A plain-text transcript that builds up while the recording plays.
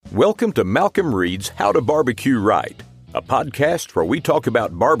Welcome to Malcolm Reed's How to Barbecue Right, a podcast where we talk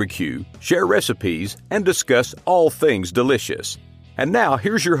about barbecue, share recipes, and discuss all things delicious. And now,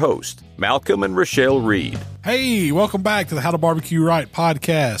 here's your host, Malcolm and Rochelle Reed. Hey, welcome back to the How to Barbecue Right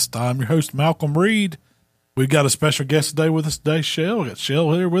podcast. I'm your host, Malcolm Reed. We've got a special guest today with us today, Shell. We got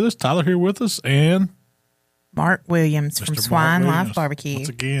Shell here with us, Tyler here with us, and Mark Williams from Swine Live Barbecue. Once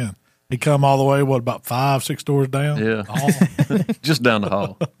again, he come all the way, about 5-6 doors down? Yeah. Just down the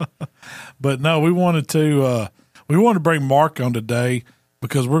hall. But no, we wanted to bring Mark on today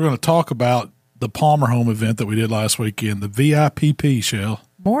because we're going to talk about the Palmer Home event that we did last weekend, the VIPP, Shell.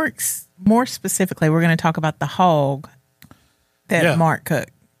 More specifically, we're going to talk about the hog that Mark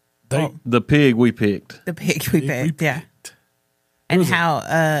cooked. The pig we picked. The pig we picked, yeah. And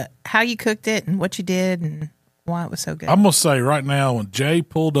how you cooked it and what you did and why it was so good. I'm going to say right now, when Jay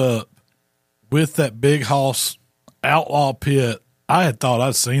pulled up with that big hoss outlaw pit, I had thought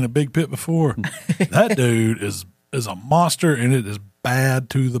I'd seen a big pit before. That dude is a monster, and it is bad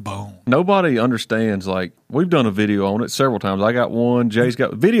to the bone. Nobody understands. Like, we've done a video on it several times. I got one. Jay's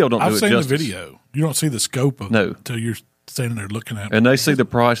got video. I've seen the video. You don't see the scope of it until you're standing there looking at it. And they see the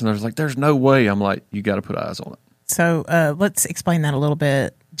price, and they're like, "There's no way." I'm like, "You got to put eyes on it." So let's explain that a little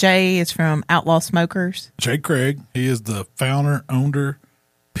bit. Jay is from Outlaw Smokers. Jay Craig. He is the founder, owner,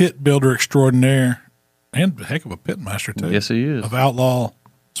 pit builder extraordinaire, and a heck of a pit master, too. Yes, he is. Of Outlaw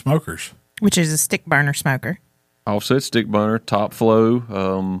Smokers. Which is a stick burner smoker. Offset stick burner, top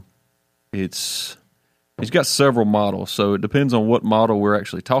flow. He's got several models, so it depends on what model we're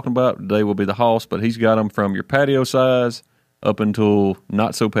actually talking about. Today will be the Hoss, but he's got them from your patio size up until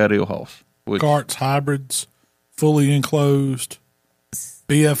not so patio Hoss. Carts, hybrids, fully enclosed,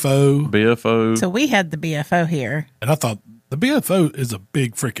 BFO. So we had the BFO here. And I thought the BFO is a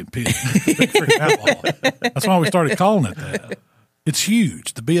big freaking pit. Big freaking outlaw. That's why we started calling it that. It's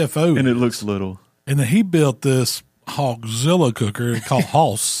huge, the BFO. And it looks little. And then he built this Hogzilla cooker called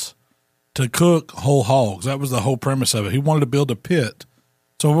Hoss to cook whole hogs. That was the whole premise of it. He wanted to build a pit.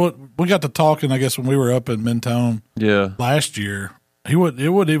 So we got to talking, I guess, when we were up in Mentone last year. It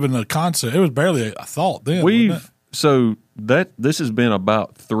wasn't even a concept. It was barely a thought then. This has been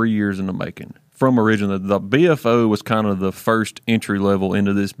about 3 years in the making. From originally, the BFO was kind of the first entry level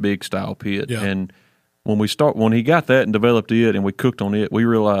into this big style pit. Yeah. And when he got that and developed it and we cooked on it, we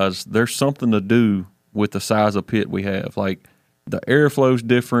realized there's something to do with the size of pit we have. Like, the airflow's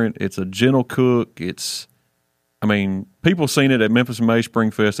different. It's a gentle cook. People seen it at Memphis and May Spring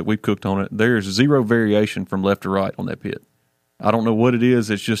Fest that we've cooked on it. There's zero variation from left to right on that pit. I don't know what it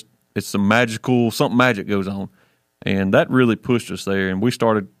is. It's something magic goes on. And that really pushed us there. And we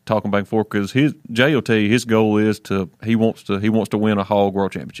started talking back and forth because Jay will tell you his goal is he wants to win a hog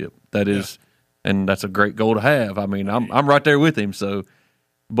world championship. That is, and that's a great goal to have. I'm right there with him. So,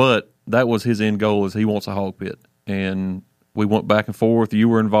 but that was his end goal, is he wants a hog pit. And we went back and forth. You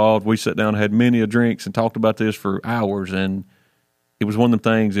were involved. We sat down and had many drinks and talked about this for hours. And it was one of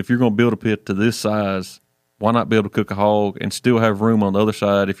them things, if you're going to build a pit to this size, why not be able to cook a hog and still have room on the other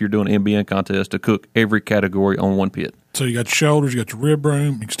side if you're doing an NBN contest to cook every category on one pit? So you got your shoulders, you got your rib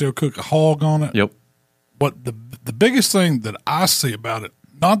room, you can still cook a hog on it. Yep. But the biggest thing that I see about it,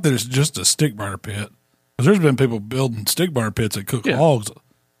 not that it's just a stick burner pit, because there's been people building stick burner pits that cook hogs.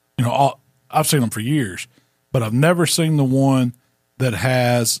 I've seen them for years, but I've never seen the one that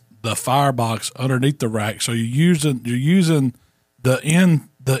has the firebox underneath the rack. So you're using the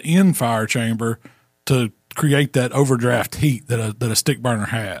end fire chamber to create that overdraft heat that a stick burner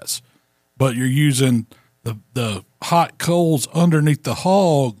has, but you're using the hot coals underneath the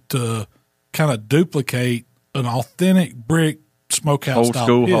hog to kind of duplicate an authentic brick smokehouse old style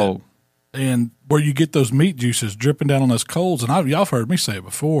school pit. Hog, and where you get those meat juices dripping down on those coals. And y'all have heard me say it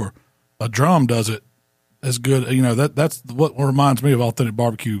before. A drum does it as good. That's what reminds me of authentic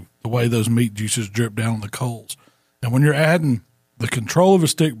barbecue. The way those meat juices drip down on the coals, and when you're adding the control of a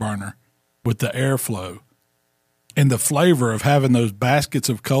stick burner with the airflow and the flavor of having those baskets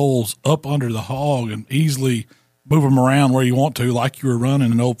of coals up under the hog and easily move them around where you want to, like you were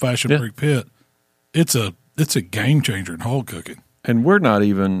running an old-fashioned brick pit, it's a game changer in hog cooking. And we're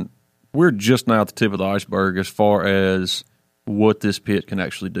just now at the tip of the iceberg as far as what this pit can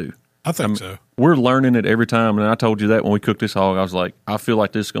actually do. I think so. We're learning it every time, and I told you that when we cooked this hog. I was like, I feel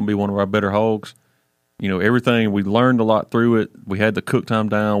like this is going to be one of our better hogs. Everything, we learned a lot through it. We had the cook time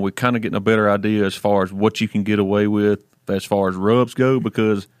down. We're kind of getting a better idea as far as what you can get away with as far as rubs go,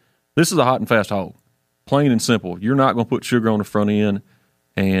 because this is a hot and fast hog. Plain and simple. You're not going to put sugar on the front end,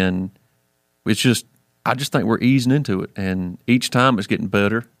 and I just think we're easing into it. And each time it's getting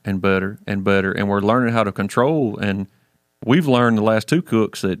better and better and better, and we're learning how to control. And we've learned the last 2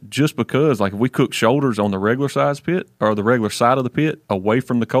 cooks that just because, like if we cook shoulders on the regular size pit or the regular side of the pit away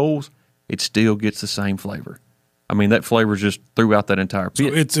from the coals, it still gets the same flavor. I mean, that flavor is just throughout that entire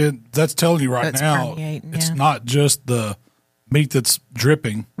pit. So that's telling you right now, it's not just the meat that's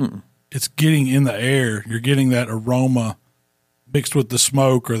dripping. Mm-mm. It's getting in the air. You're getting that aroma mixed with the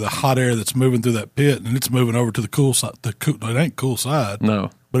smoke or the hot air that's moving through that pit, and it's moving over to the cool side. It ain't cool side. No.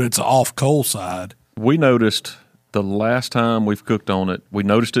 But it's off coal side. We noticed the last time we've cooked on it, we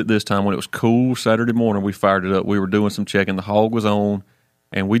noticed it this time when it was cool Saturday morning, we fired it up. We were doing some checking. The hog was on,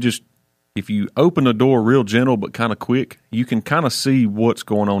 and we just, if you open the door real gentle but kind of quick, you can kind of see what's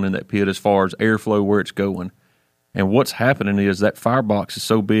going on in that pit as far as airflow, where it's going. And what's happening is that firebox is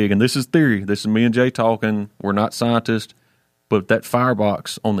so big, and this is theory. This is me and Jay talking. We're not scientists, but that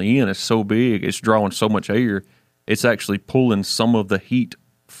firebox on the end is so big, it's drawing so much air, it's actually pulling some of the heat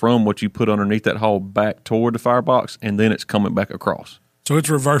from what you put underneath that hog back toward the firebox, and then it's coming back across. So it's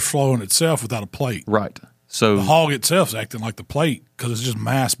reverse flowing itself without a plate. Right. So the hog itself is acting like the plate because it's just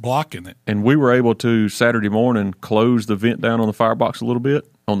mass blocking it. And we were able to, Saturday morning, close the vent down on the firebox a little bit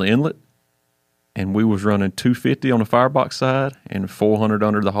on the inlet, and we was running 250 on the firebox side and 400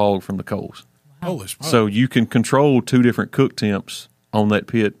 under the hog from the coals. Holy smokes. So you can control 2 different cook temps on that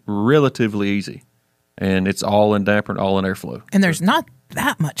pit relatively easy, and it's all in damper and all in airflow. And there's not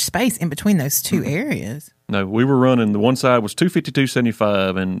that much space in between those 2 areas. No, we were running, the one side was 250,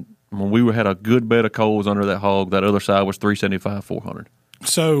 275, and when we had a good bed of coals under that hog, that other side was 375, 400.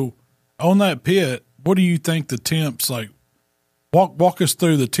 So on that pit, what do you think the temps, like, walk us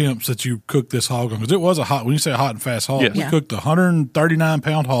through the temps that you cooked this hog on? Because it was a hot, when you say hot and fast hog, yes. We cooked a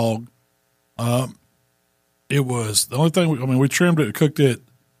 139-pound hog. It was, the only thing, we trimmed it, cooked it.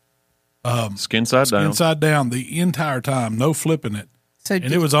 Skin side down the entire time, no flipping it. So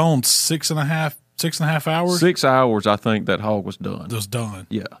and it was on 6.5 hours? 6 hours, I think that hog was done. It was done.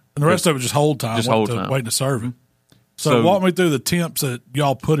 Yeah. And the rest of it just hold time. Waiting to serve it. So walk me through the temps that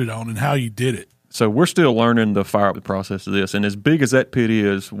y'all put it on and how you did it. So we're still learning the fire process of this. And as big as that pit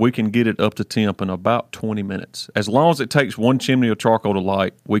is, we can get it up to temp in about 20 minutes. As long as it takes 1 chimney of charcoal to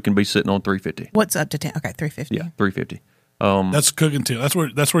light, we can be sitting on 350. What's up to 10? Okay, 350. Yeah, 350. That's cooking temp.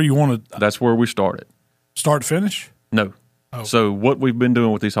 That's where you want to. That's where we started. Start finish? No. Oh. So what we've been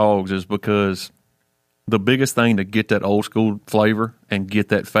doing with these hogs is because the biggest thing to get that old school flavor and get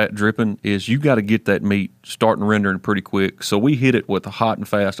that fat dripping is you got to get that meat starting rendering pretty quick. So we hit it with the hot and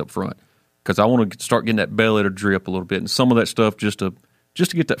fast up front because I want to start getting that belly to drip a little bit and some of that stuff just to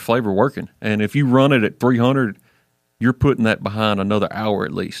get that flavor working. And if you run it at 300, you're putting that behind another hour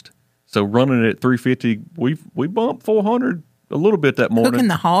at least. So running it at 350, we bumped 400 a little bit that morning. Cooking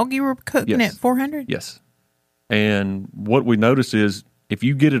the hog, you were cooking at 400? Yes. And what we noticed is if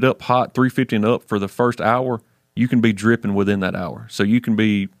you get it up hot, 350 and up for the first hour, you can be dripping within that hour. So you can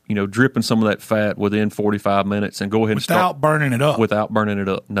be, dripping some of that fat within 45 minutes and go ahead and start. Without burning it up. Without burning it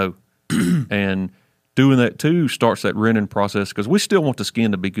up, no. And doing that too starts that rendering process because we still want the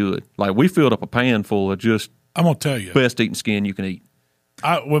skin to be good. Like we filled up a pan full of just I'm gonna tell you best eating skin you can eat.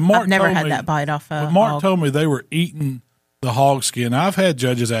 I've never had that bite off of when Mark told me they were eating the hog skin. I've had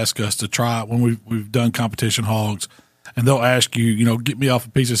judges ask us to try it when we've done competition hogs, and they'll ask you, get me off a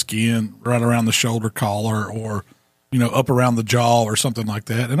piece of skin right around the shoulder collar or, up around the jaw or something like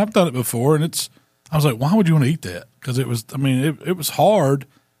that. And I've done it before, and I was like, why would you want to eat that? Because it was hard,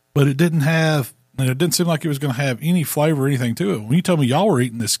 but it didn't have, it didn't seem like it was going to have any flavor or anything to it. When you told me y'all were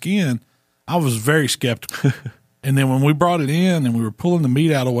eating the skin, I was very skeptical. And then when we brought it in and we were pulling the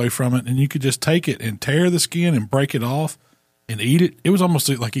meat out away from it, and you could just take it and tear the skin and break it off and eat it, it was almost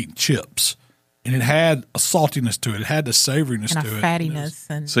like eating chips. And it had a saltiness to it. It had the savoriness and to it.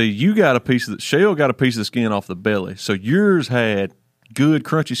 Fattiness. See, you got a piece of Shell got a piece of the skin off the belly. So yours had good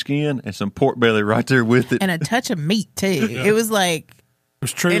crunchy skin and some pork belly right there with it. And a touch of meat too. Yeah. It was like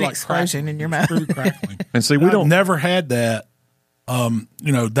an explosion in your mouth. And see, I've never had that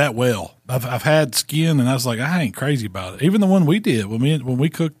that well. I've had skin and I was like, I ain't crazy about it. Even the one we did when we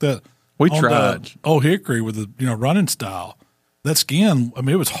cooked that we tried Old Hickory with the running style. That skin,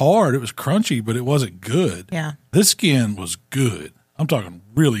 it was hard. It was crunchy, but it wasn't good. Yeah. This skin was good. I'm talking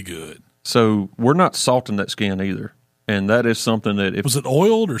really good. So we're not salting that skin either. And that is something that was it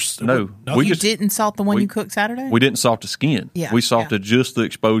oiled or no? You didn't salt the one you cooked Saturday? We didn't salt the skin. Yeah. We salted just the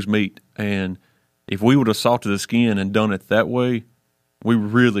exposed meat. And if we would have salted the skin and done it that way, we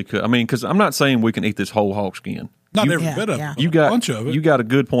really could. Because I'm not saying we can eat this whole hog skin. Not every bit of it. You got a bunch of it. You got a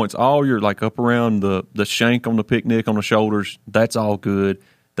good points. All your up around the shank on the picnic on the shoulders, that's all good.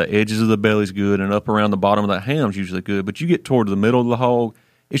 The edges of the belly's good, and up around the bottom of that ham's usually good. But you get toward the middle of the hog,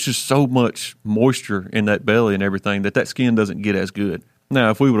 it's just so much moisture in that belly and everything that skin doesn't get as good.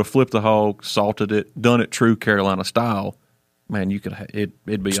 Now, if we would have flipped the hog, salted it, done it true Carolina style, man, you could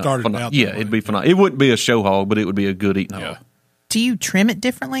it'd be phenomenal. Yeah, it'd be phenomenal. It wouldn't be a show hog, but it would be a good eating hog. Do you trim it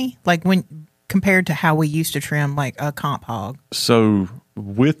differently, like when compared to how we used to trim like a comp hog? So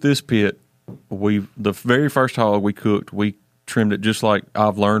with this pit, the very first hog we cooked, we trimmed it just like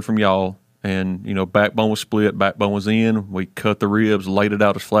I've learned from y'all. And, backbone was split, backbone was in. We cut the ribs, laid it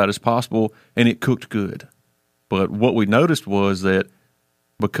out as flat as possible, and it cooked good. But what we noticed was that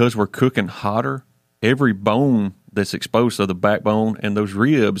because we're cooking hotter, every bone that's exposed to the backbone and those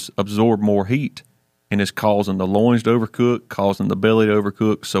ribs absorb more heat, and it's causing the loins to overcook, causing the belly to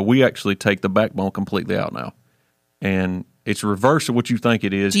overcook. So we actually take the backbone completely out now. And it's reverse of what you think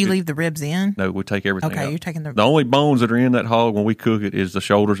it is. Do you leave the ribs in? No, we take everything out. Okay, you're taking the only bones that are in that hog when we cook it is the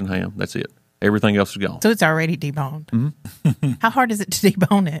shoulders and ham. That's it. Everything else is gone. So it's already deboned. Mm-hmm. How hard is it to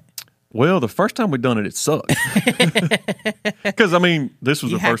debone it? Well, the first time we done it sucked. Because, this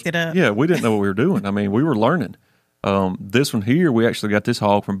was the first. It up. Yeah, we didn't know what we were doing. We were learning. This one here, we actually got this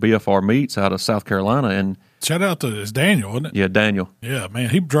hog from BFR Meats out of South Carolina. And shout out to it's Daniel, wasn't it? Yeah, Daniel. Yeah, man,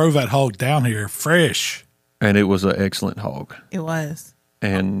 he drove that hog down here fresh. And it was an excellent hog. It was.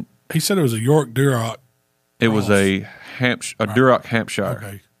 And he said it was a York Duroc. It was a Duroc Hampshire.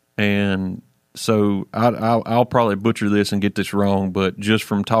 Okay. And so I'll probably butcher this and get this wrong, but just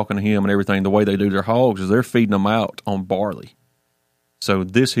from talking to him and everything, the way they do their hogs is they're feeding them out on barley. So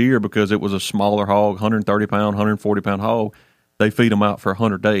this here, because it was a smaller hog, 130-pound, 140-pound hog, they feed them out for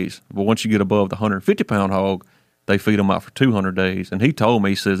 100 days. But once you get above the 150-pound hog, they feed them out for 200 days. And he told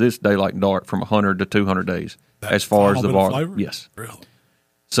me, he says, it's daylight and dark from 100 to 200 days as far as the barley. Yes. Really?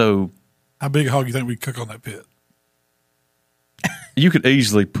 So how big a hog do you think we could cook on that pit? You could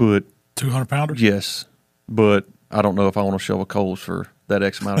easily put 200-pounders? Yes, but I don't know if I want to shovel coals for that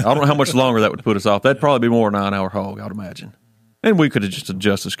X amount. I don't know how much longer that would put us off. That'd probably be more a 9-hour hog, I would imagine. And we could have just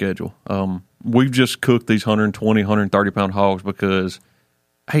adjusted the schedule. We've just cooked these 120, 130-pound hogs because,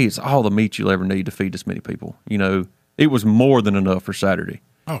 hey, it's all the meat you'll ever need to feed this many people. It was more than enough for Saturday.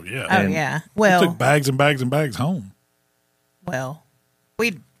 Oh, yeah. Yeah. Well, we took bags and bags and bags home. Well,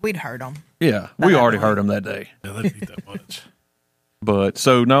 we'd heard them. Yeah, we already heard them that day. Yeah, they didn't eat that much. But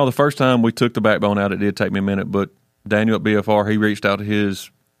so now the first time we took the backbone out, it did take me a minute, but Daniel at BFR, he reached out to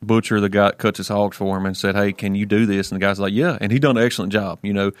his butcher, the guy that cuts his hogs for him, and said, hey, can you do this? And the guy's like, yeah. And he done an excellent job.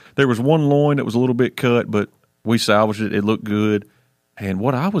 There was one loin that was a little bit cut, but we salvaged it. It looked good. And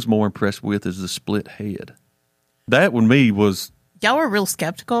what I was more impressed with is the split head. That, with me, was... Y'all were real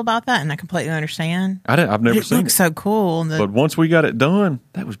skeptical about that, and I completely understand. I've never seen it. It looks so cool. But once we got it done,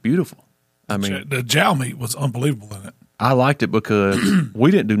 that was beautiful. The jowl meat was unbelievable in it. I liked it because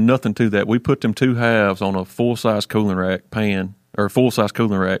we didn't do nothing to that. We put them 2 halves on a full-size cooling rack pan, or full-size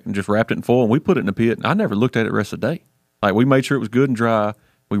cooling rack, and just wrapped it in foil, and we put it in the pit, and I never looked at it the rest of the day. Like, we made sure it was good and dry.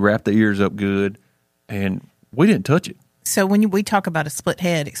 We wrapped the ears up good, and we didn't touch it. So when we talk about a split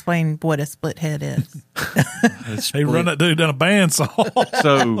head, explain what a split head is. They run that dude down a bandsaw.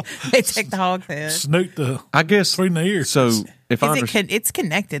 So they take the hog head. Snoot between the ears. So if it's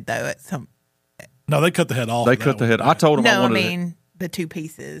connected though at some. No, they cut the head off. They cut the head. I told them I wanted it. The 2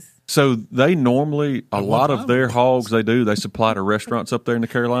 pieces. So they normally, a lot of their hogs they supply to restaurants up there in the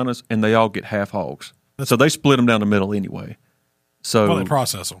Carolinas, and they all get half hogs. So they split them down the middle anyway. So they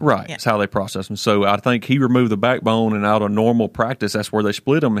process them. Right. That's how they process them. So I think he removed the backbone, and out of normal practice, that's where they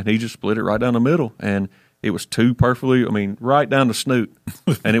split them, and he just split it right down the middle. And it was 2 perfectly, right down the snoot,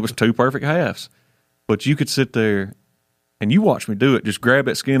 and it was 2 perfect halves. But you could sit there, and you watch me do it, just grab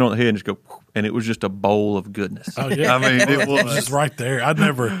that skin on the head and just go, and it was just a bowl of goodness. Oh, yeah. It was. Just right there.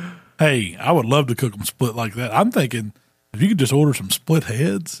 I would love to cook them split like that. I'm thinking, if you could just order some split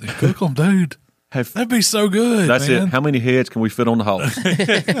heads and cook them, dude. That'd be so good. That's man. it. How many heads can we fit on the hog?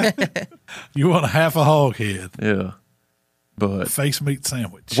 You want a half a hog head. Yeah. But face meat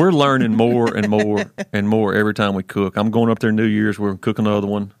sandwich. We're learning more and more and more every time we cook. I'm going up there New Year's. We're cooking another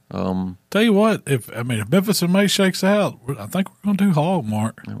one. Tell you what, if Memphis and May shakes out, I think we're going to do hog,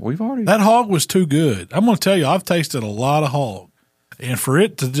 Mark. That hog was too good. I'm going to tell you, I've tasted a lot of hog, and for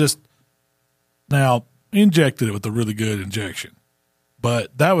it to just now injected it with a really good injection.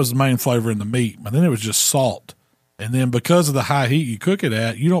 But that was the main flavor in the meat. And then it was just salt. And then because of the high heat you cook it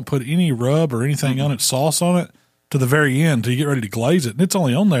at, you don't put any rub or anything on it, sauce on it, to the very end till you get ready to glaze it. And it's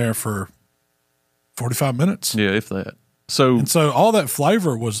only on there for 45 minutes. Yeah, if that. So all that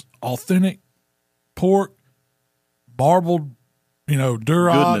flavor was authentic pork, marbled,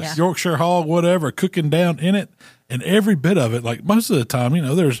 Duroc, Yorkshire hog, whatever, cooking down in it. And every bit of it, like most of the time,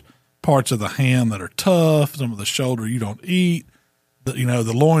 there's parts of the ham that are tough, some of the shoulder you don't eat.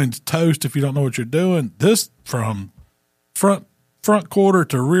 the loin's toast if you don't know what you're doing. This from front quarter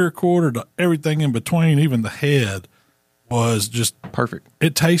to rear quarter to everything in between, even the head, was just perfect.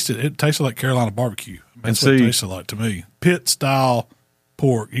 It tasted like Carolina barbecue. That's what it tasted like to me. Pit style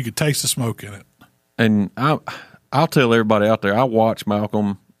pork. You could taste the smoke in it. And I'll tell everybody out there, I watch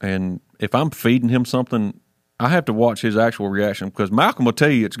Malcolm, and if I'm feeding him something, I have to watch his actual reaction, because Malcolm will tell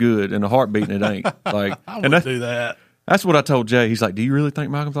you it's good, and the heartbeat and it ain't. Like, I would do that. That's what I told Jay. He's like, "Do you really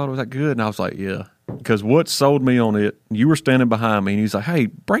think Malcolm thought it was that good?" And I was like, "Yeah," because what sold me on it, you were standing behind me, and he's like, "Hey,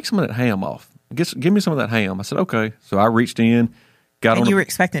 break some of that ham off. Give me some of that ham." I said, "Okay." So I reached in, and you were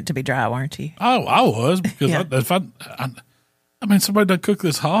expecting it to be dry, weren't you? Oh, I was, because somebody done cook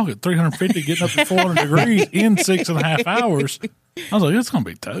this hog at 350, getting up to 400 degrees in 6.5 hours. I was like, it's going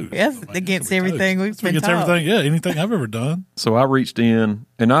to be toast. Yes, against everything we've been against taught. everything, anything I've ever done. So I reached in,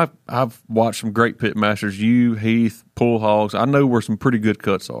 and I've watched some great pit masters, you, Heath, pull hogs. I know where some pretty good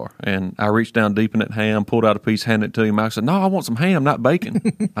cuts are. And I reached down deep in that ham, pulled out a piece, handed it to him. I said, "No, I want some ham, not bacon."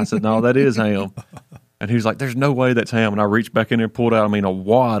 I said, "No, that is ham." And he was like, "There's no way that's ham." And I reached back in there and pulled out, a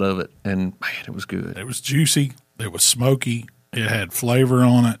wad of it. And, man, it was good. It was juicy. It was smoky. It had flavor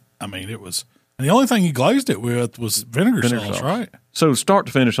on it. it was... And the only thing you glazed it with was vinegar sauce, right? So start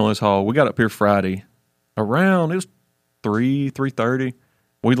to finish on this hog, we got up here Friday around, it was 3:30.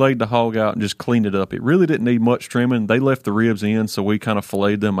 We laid the hog out and just cleaned it up. It really didn't need much trimming. They left the ribs in, so we kind of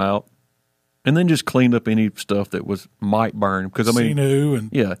filleted them out. And then just cleaned up any stuff that might burn. Because, sinew and...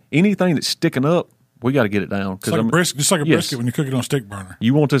 Yeah, anything that's sticking up, we got to get it down. It's like just like a brisket when you cook it on a stick burner.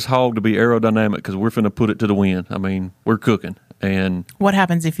 You want this hog to be aerodynamic, because we're finna put it to the wind. We're cooking. And what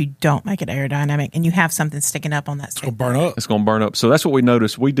happens if you don't make it aerodynamic and you have something sticking up on that stick? It's going to burn up. It's going to burn up. So that's what we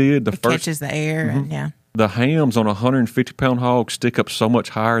noticed. We did It catches the air, and the hams on a 150-pound hog stick up so much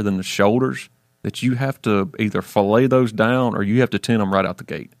higher than the shoulders that you have to either fillet those down or you have to tin them right out the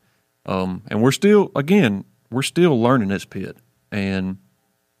gate. And we're still learning this pit. And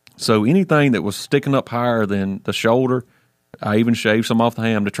so anything that was sticking up higher than the shoulder, I even shaved some off the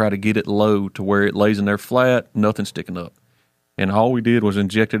ham to try to get it low to where it lays in there flat, nothing sticking up. And all we did was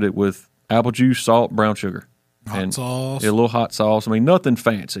injected it with apple juice, salt, brown sugar. Hot sauce. A little hot sauce. Nothing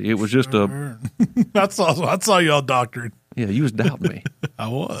fancy. It was just hot sauce. I saw y'all doctored. Yeah, you was doubting me. I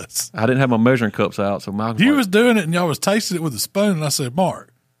was. I didn't have my measuring cups out, so Malcolm. You was doing it, and y'all was tasting it with a spoon, and I said,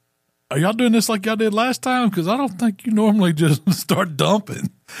 "Mark, are y'all doing this like y'all did last time? Because I don't think you normally just start dumping."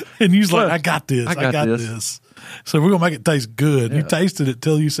 And you was like, "I got this. I got this. So we're gonna make it taste good." Yeah. You tasted it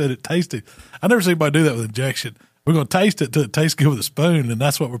till you said it tasted. I never seen anybody do that with injection. We're going to taste it till it tastes good with a spoon, and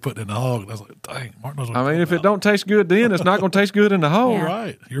that's what we're putting in the hog. And I was like, dang, Mark knows what if it don't taste good then, it's not going to taste good in the hog. Yeah.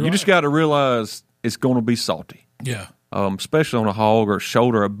 Right. You just got to realize it's going to be salty. Yeah. Especially on a hog or a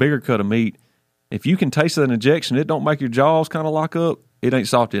shoulder, a bigger cut of meat. If you can taste that injection, it don't make your jaws kind of lock up, it ain't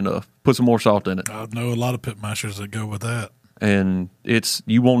salty enough. Put some more salt in it. I know a lot of pit masters that go with that. And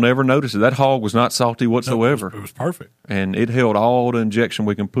you won't never notice it. That hog was not salty whatsoever. No, it was perfect. And it held all the injection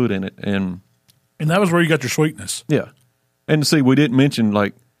we can put in it. And that was where you got your sweetness. Yeah. And see, we didn't mention,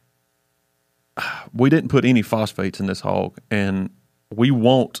 we didn't put any phosphates in this hog, and we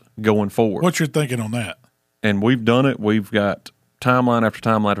won't going forward. What's your thinking on that? And we've done it. We've got timeline after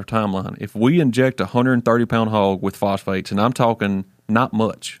timeline after timeline. If we inject a 130-pound hog with phosphates, and I'm talking not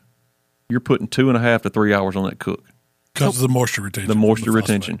much, you're putting 2.5 to 3 hours on that cook. Because of the moisture retention. The moisture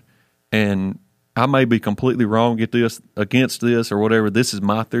retention. And I may be completely wrong against this or whatever. This is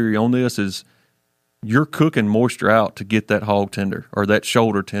my theory on this is you're cooking moisture out to get that hog tender or that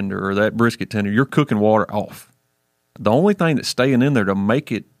shoulder tender or that brisket tender. You're cooking water off. The only thing that's staying in there to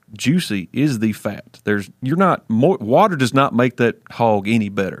make it juicy is the fat. Water does not make that hog any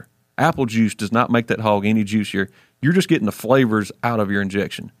better. Apple juice does not make that hog any juicier. You're just getting the flavors out of your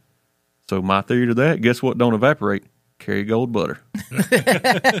injection. So my theory to that, guess what don't evaporate? Kerrygold butter.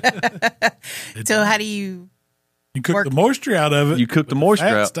 So how do you... You cook the moisture out of it. You cook the moisture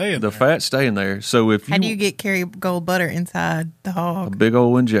out. The fat's staying there. So how do you get Kerrygold butter inside the hog? A big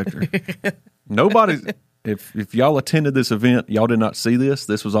old injector. Nobody's... If y'all attended this event, y'all did not see this.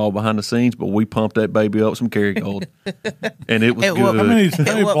 This was all behind the scenes, but we pumped that baby up some Kerrygold, and it was good.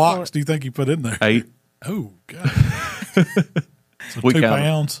 How many blocks do you think you put in there? 8. Oh God! So 2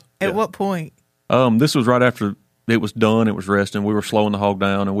 pounds. At what point? This was right after it was done. It was resting. We were slowing the hog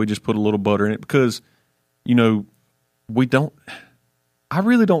down, and we just put a little butter in it because, we don't. I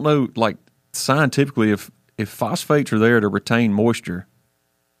really don't know, scientifically, if phosphates are there to retain moisture.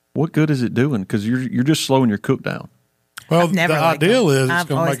 What good is it doing? Because you're just slowing your cook down. Well, the ideal is it's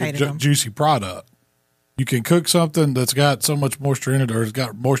going to make a juicy product. You can cook something that's got so much moisture in it or it's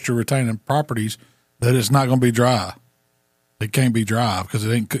got moisture retaining properties that it's not going to be dry. it can't be dry because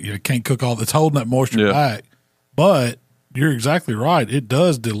it can't cook all. It's holding that moisture back. But you're exactly right. It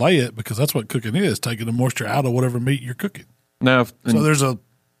does delay it because that's what cooking is, taking the moisture out of whatever meat you're cooking. Now, so there's a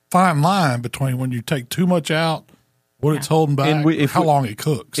fine line between when you take too much out, what it's holding back, and how long it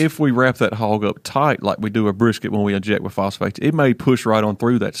cooks. If we wrap that hog up tight like we do a brisket when we inject with phosphates, it may push right on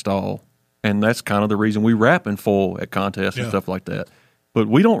through that stall. And that's kind of the reason we wrap in foil at contests and stuff like that. But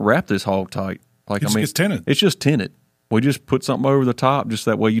we don't wrap this hog tight. It's tinted. It's just tinted. We just put something over the top just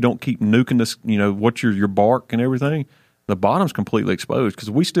that way you don't keep nuking this, what your bark and everything. The bottom's completely exposed because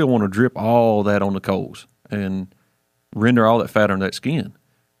we still want to drip all that on the coals and render all that fat on that skin.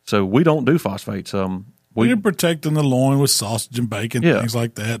 So we don't do phosphates. We're protecting the loin with sausage and bacon, things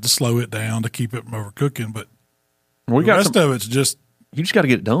like that, to slow it down, to keep it from overcooking. But the rest of it's just... You just got to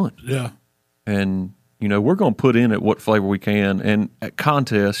get it done. Yeah. And, we're going to put in at what flavor we can. And at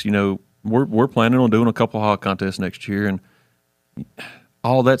contests, we're planning on doing a couple of hog contests next year. And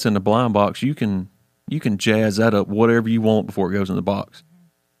all that's in the blind box. You can jazz that up whatever you want before it goes in the box.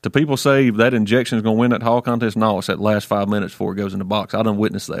 Do people say that injection is going to win that hog contest? No, it's that last 5 minutes before it goes in the box. I done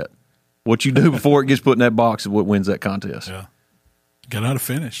witnessed that. What you do before it gets put in that box is what wins that contest. Yeah. Got how to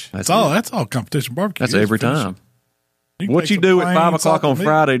finish. That's all competition barbecue. That's every time. What you do at 5 o'clock on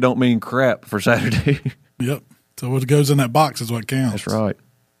Friday don't mean crap for Saturday. Yep. So what goes in that box is what counts. That's right.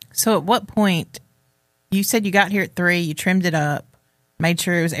 So at what point, you said you got here at 3, you trimmed it up, made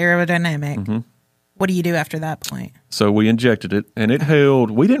sure it was aerodynamic. Mm-hmm. What do you do after that point? So we injected it, and it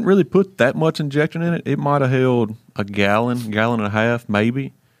held, we didn't really put that much injection in it. It might have held a gallon and a half,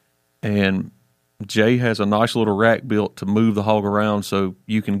 maybe. And Jay has a nice little rack built to move the hog around so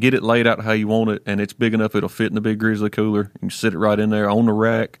you can get it laid out how you want it, and it's big enough it'll fit in the big grizzly cooler. You can sit it right in there on the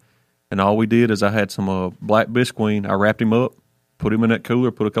rack. And all we did is I had some black bisqueen. I wrapped him up, put him in that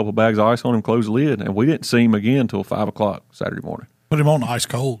cooler, put a couple bags of ice on him, closed the lid, and we didn't see him again until 5 o'clock Saturday morning. Put him on ice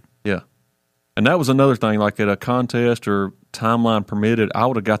cold. Yeah. And that was another thing, like at a contest or timeline permitted, I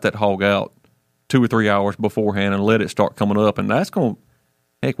would have got that hog out 2 or 3 hours beforehand and let it start coming up, and that's going to,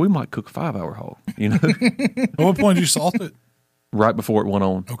 heck, we might cook a 5-hour hog, At what point did you salt it? Right before it went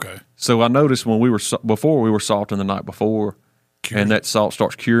on. Okay. So I noticed when we were salting the night before, and that salt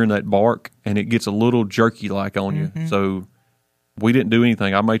starts curing that bark, and it gets a little jerky like on you. So we didn't do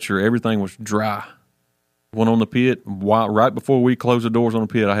anything. I made sure everything was dry. Went on the pit. Right before we closed the doors on the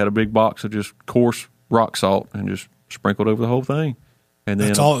pit, I had a big box of just coarse rock salt and just sprinkled over the whole thing. And then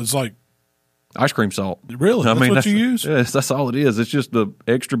that's all. It's like ice cream salt. Really? That's what you use? Yes, that's all it is. It's just the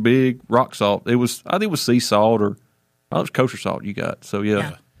extra big rock salt. I think it was sea salt or it was kosher salt you got. So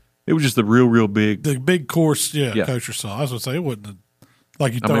yeah. It was just the real big. The big coarse, kosher salt. I was going to say, it wasn't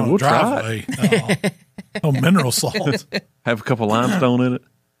like you throw on a we'll driveway. No mineral salt. Have a couple limestone in it.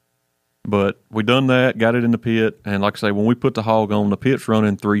 But we done that, got it in the pit, and like I say, when we put the hog on, the pit's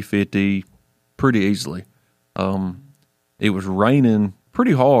running 350 pretty easily. It was raining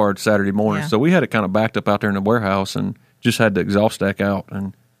pretty hard Saturday morning, so we had it kind of backed up out there in the warehouse and just had the exhaust stack out,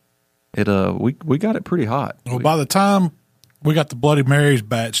 and it we got it pretty hot. Well, by the time we got the Bloody Marys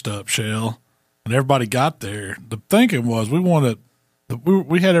batched up, Shell, and everybody got there, the thinking was we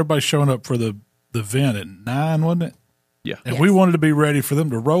had everybody showing up for the event at 9, wasn't it? Yeah. And we wanted to be ready for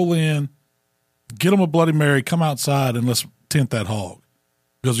them to roll in, get them a Bloody Mary, come outside, and let's tent that hog.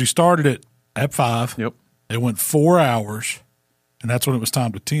 Because we started it at 5. Yep. It went 4 hours, and that's when it was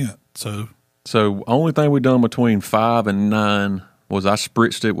time to tent. So only thing we done between 5 and 9 was I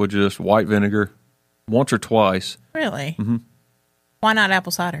spritzed it with just white vinegar once or twice. Really? Mm-hmm. Why not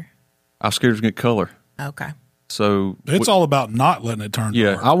apple cider? I was scared to get color. Okay. So it's all about not letting it turn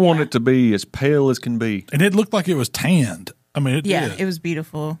dark. I want it to be as pale as can be. And it looked like it was tanned. I mean, it did. It was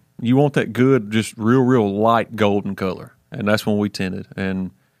beautiful. You want that good, just real light golden color. And that's when we tinted.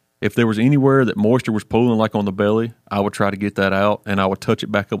 And if there was anywhere that moisture was pooling, like on the belly, I would try to get that out, and I would touch it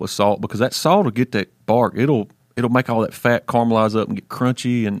back up with salt, because that salt will get that bark. It'll make all that fat caramelize up and get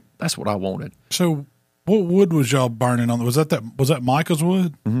crunchy, and that's what I wanted. So what wood was y'all burning on? Was that Micah's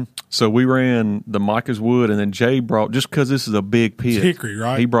wood? Mm-hmm. So we ran the Micah's wood, and then Jay brought, just because this is a big pit, it's hickory,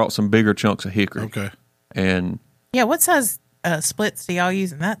 right? He brought some bigger chunks of hickory. Okay. And what size splits do y'all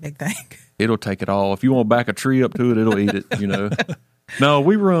use in that big thing? It'll take it all. If you want to back a tree up to it, it'll eat it. No,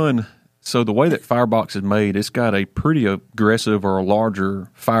 we run. So the way that Firebox is made, it's got a pretty aggressive or a larger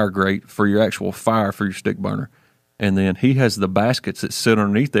fire grate for your actual fire for your stick burner. And then he has the baskets that sit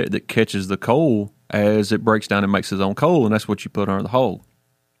underneath that catches the coal as it breaks down and makes its own coal, and that's what you put under the hole.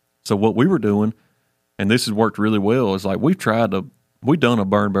 So what we were doing, and this has worked really well, is like we done a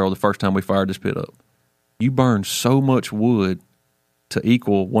burn barrel the first time we fired this pit up. You burn so much wood to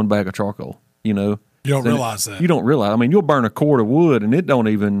equal one bag of charcoal, You don't realize that. You don't realize. I mean, you'll burn a cord of wood and it don't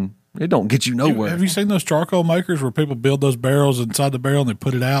get you nowhere. Have you seen those charcoal makers where people build those barrels inside the barrel and they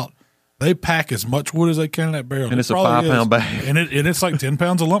put it out? They pack as much wood as they can in that barrel. And it's a 5-pound bag. And it's like 10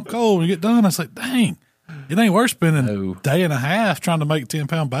 pounds of lump coal when you get done. It's like, dang, it ain't worth spending a day and a half trying to make a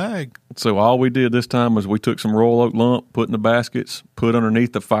 10-pound bag. So all we did this time was we took some royal oak lump, put in the baskets, put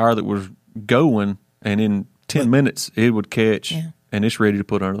underneath the fire that was going, and in 10 minutes it would catch, and it's ready to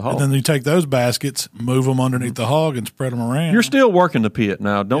put under the hog. And then you take those baskets, move them underneath the hog, and spread them around. You're still working the pit.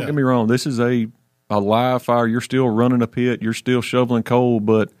 Now, don't get me wrong. This is a live fire. You're still running a pit. You're still shoveling coal,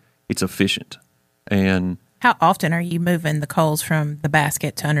 but it's efficient. And how often are you moving the coals from the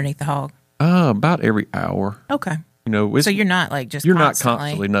basket to underneath the hog? About every hour. Okay. So you're not like just you're constantly. not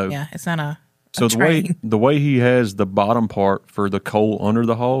constantly. No. Yeah, it's not a. So the way he has the bottom part for the coal under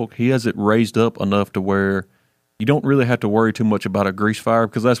the hog, he has it raised up enough to where you don't really have to worry too much about a grease fire,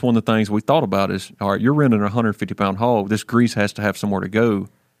 because that's one of the things we thought about is, all right, you're renting a 150-pound hog. This grease has to have somewhere to go.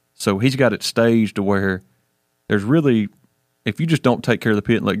 So he's got it staged to where there's really, if you just don't take care of the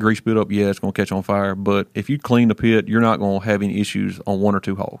pit and let grease build up, it's going to catch on fire. But if you clean the pit, you're not going to have any issues on one or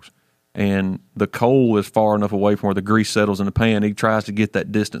two hogs. And the coal is far enough away from where the grease settles in the pan. He tries to get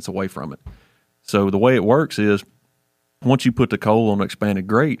that distance away from it. So the way it works is, once you put the coal on the expanded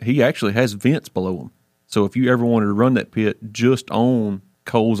grate, he actually has vents below him. So if you ever wanted to run that pit just on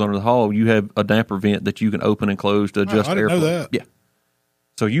coals under the hog, you have a damper vent that you can open and close to adjust airflow. I didn't know that. Yeah.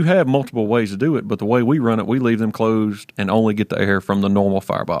 So you have multiple ways to do it, but the way we run it, we leave them closed and only get the air from the normal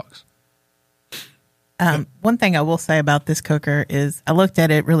firebox. One thing I will say about this cooker is I looked at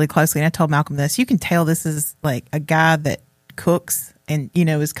it really closely and I told Malcolm this. You can tell this is like a guy that cooks and,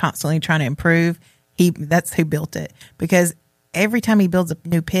 is constantly trying to improve. That's who built it, because every time he builds a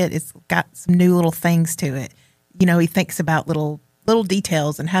new pit, it's got some new little things to it. He thinks about little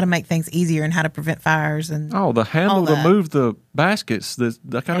details and how to make things easier and how to prevent fires and the handle to move the baskets.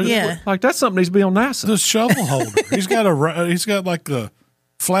 That kind of like that's something needs to be on NASA. The shovel holder. he's got like a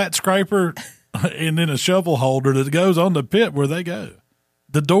flat scraper and then a shovel holder that goes on the pit where they go.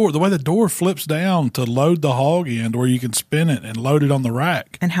 The way the door flips down to load the hog in, where you can spin it and load it on the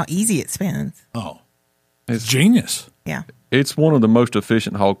rack, and how easy it spins. Oh, it's genius. Yeah. It's one of the most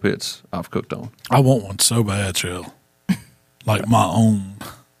efficient hog pits I've cooked on. I want one so bad, Shell. Like my own.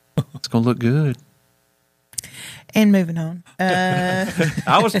 It's going to look good. And moving on.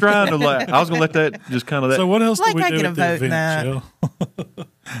 I was trying to I was going to let that just kind of that. So what else do we I do get at the event, Shell?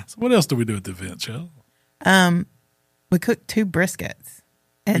 So what else do we do at the event, Shell? We cooked 2 briskets.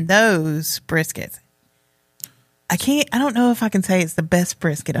 And those briskets, I don't know if I can say it's the best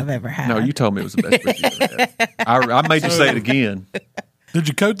brisket I've ever had. No, you told me it was the best brisket you've ever had. I made you say it again. Did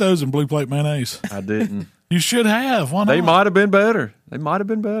you coat those in blue plate mayonnaise? I didn't. You should have. Why not? They might have been better.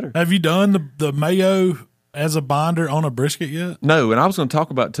 Have you done the mayo as a binder on a brisket yet? No, and I was going to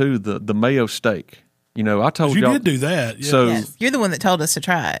talk about, too, the mayo steak. I told y'all. You did do that. Yeah. So, yes. You're the one that told us to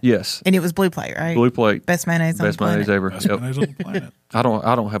try it. Yes. And it was blue plate, right? Blue plate. Best mayonnaise on the planet. Best mayonnaise ever. Best mayonnaise on the planet. I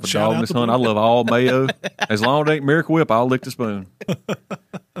don't have a dog in this hunt. I love all mayo. As long as it ain't Miracle Whip, I'll lick the spoon.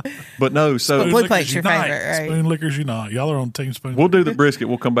 But no, so blue plate's your favorite, right? Spoon lickers unite. Y'all are on team spoon. We'll do the brisket.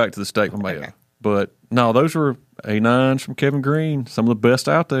 We'll come back to the steak with mayo. Okay. But no, those were A9s from Kevin Green, some of the best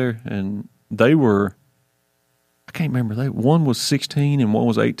out there, and they were. I can't remember. One was 16 and one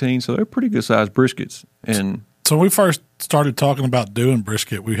was 18, so they're pretty good sized briskets. And so when we first started talking about doing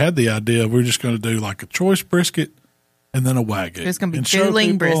brisket, we had the idea we were just going to do like a choice brisket and then a Wagyu. It's going to be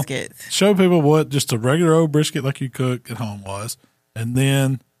dueling briskets. Show people what just a regular old brisket like you cook at home was. And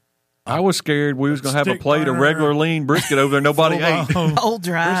then I was scared we was going to have a plate of regular lean brisket over there nobody ate. Old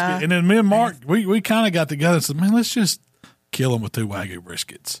dry. Brisket. And then me and Mark, we kind of got together and said, man, let's just kill them with 2 Wagyu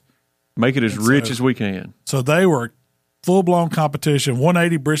briskets. Make it as rich as we can. So they were full-blown competition,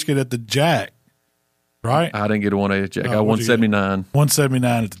 180 brisket at the Jack, right? I didn't get a 180 at the Jack. I got 179.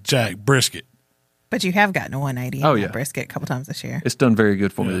 179 at the Jack, brisket. But you have gotten a 180 at brisket a couple times this year. It's done very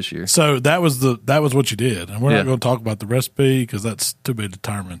good for me this year. So that was what you did. And we're not going to talk about the recipe because that's to be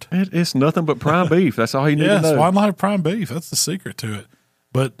determined. It's nothing but prime beef. That's all you need to know. Yes, why not prime beef? That's the secret to it.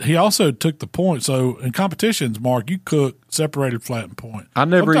 But he also took the point. So in competitions, Mark, you cook separated flat and point. I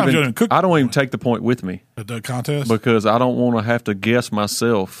don't even take the point with me at the contest because I don't want to have to guess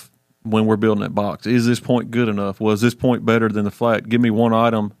myself when we're building that box. Is this point good enough? Was this point better than the flat? Give me one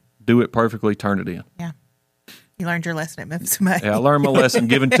item, do it perfectly, turn it in. Yeah, you learned your lesson at Memphis May. Yeah, I learned my lesson.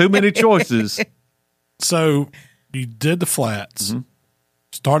 Given too many choices. So you did the flats. Mm-hmm.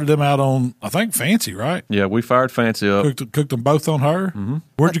 Started them out on, I think, Fancy, right? Yeah, we fired Fancy up. Cooked them both on her? Mm-hmm.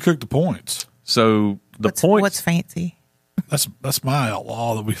 Where'd you cook the points? So What's Fancy? That's my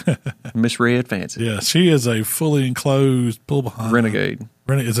outlaw that we Misread Fancy. Yeah, she is a fully enclosed pull behind Renegade.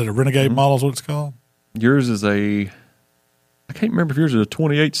 Is it a Renegade model? Is what it's called? Yours is I can't remember if yours is a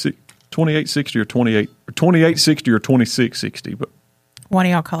 2860 or 2860 or 2660, but One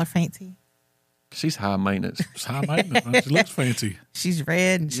of y'all call her Fancy. she's high maintenance. It's high maintenance. Man. She looks fancy. She's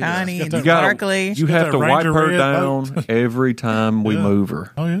red and shiny and You sparkly. You got have that to wipe Ranger her red down boat. every time we Yeah. move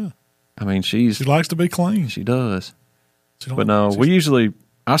her. Oh yeah, I mean, she likes to be clean. she does. She don't- But no,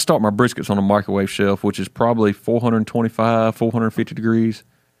 I start my briskets on a microwave shelf, which is probably 425, 450 degrees.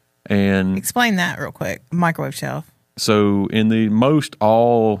 And Explain that real quick. Microwave shelf. so in the most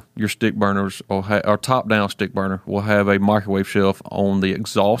all your stick burners or top down stick burner will have a microwave shelf on the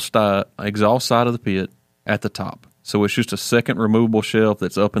exhaust side of the pit at the top. So it's just a second removable shelf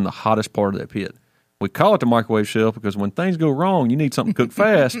that's up in the hottest part of that pit. We call it the microwave shelf because when things go wrong, you need something cooked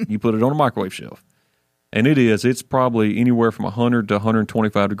fast, you put it on a microwave shelf. And it's probably anywhere from 100 to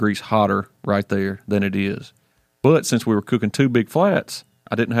 125 degrees hotter right there than it is. But since we were cooking 2 big flats,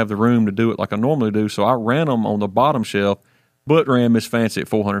 I didn't have the room to do it like I normally do, so I ran them on the bottom shelf, but ran Miss Fancy at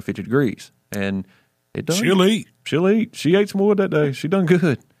 450 degrees. And it done. She'll eat. She'll eat. She ate some wood that day. She done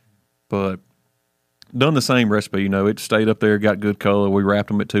good. But done the same recipe, it stayed up there, got good color. We wrapped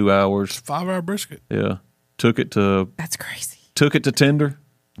them at 2 hours. 5-hour brisket. Yeah. Took it to That's crazy. tender.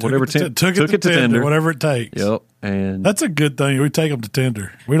 Took it to tender, whatever it takes. Yep. And That's a good thing. We take them to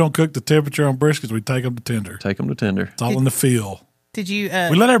tender. We don't cook the temperature on briskets. We take them to tender. take them to tender. It's all in the feel. Did you?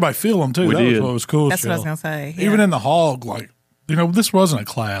 We let everybody feel them too. We That did. was what was cool. That's what I was gonna say. Yeah. Even in the hog, this wasn't a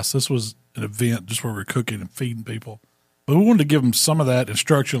class. This was an event just where we were cooking and feeding people. But we wanted to give them some of that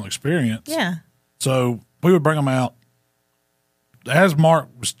instructional experience. Yeah. So we would bring them out. As Mark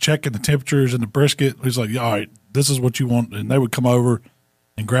was checking the temperatures in the brisket, he's like, all right, this is what you want. And they would come over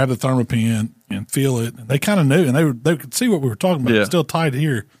and grab the thermopin and feel it. And they kind of knew, and they could see what we were talking about. Yeah. It's still tight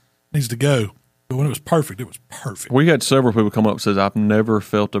here. Needs to go. But when it was perfect, it was perfect. We had several people come up and says, I've never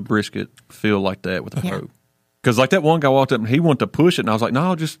felt a brisket feel like that with a Yeah. probe. Because like that one guy walked up and he wanted to push it, and I was like,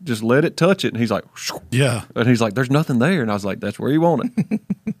 no, just let it touch it. And he's like, shoo. Yeah. And he's like, there's nothing there. And I was like, that's where you want it.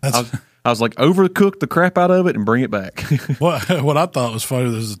 I was like, overcook the crap out of it and bring it back. What I thought was funny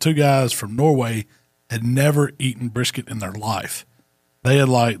was the 2 guys from Norway had never eaten brisket in their life. They had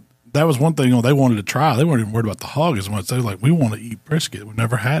that was one thing they wanted to try. They weren't even worried about the hog as much. They were like, we want to eat brisket. We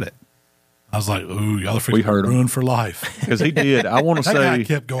never had it. I was like, ooh, y'all are We heard him. ruined for life. Because he did. I want to That guy say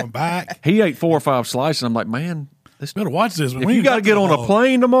kept going back. he ate 4 or 5 slices. I'm like, man, Better watch this. if you got to get on a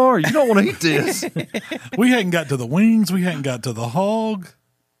plane tomorrow, you don't want to eat this. We hadn't got to the wings. We hadn't got to the hog.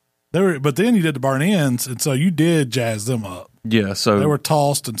 But then you did the burn ends, and so you did jazz them up. Yeah, so They were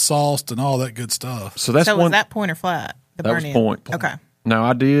tossed and sauced and all that good stuff. so that's So one. was that point or flat? The That was burn-in? point. Okay. Now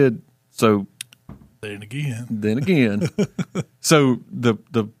I did so. Then again, So the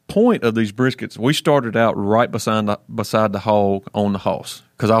point of these briskets, we started out right beside the hog on the hoss,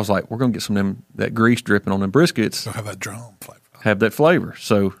 because I was like, we're gonna get some of that grease dripping on them briskets, they'll have that drum flavor. have that flavor.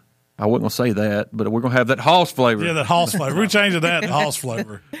 So I wasn't gonna say that, but we're gonna have that hoss flavor. Yeah, that hoss flavor. We changed that to hoss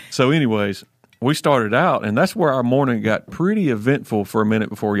flavor. So, anyways, we started out, and that's where our morning got pretty eventful for a minute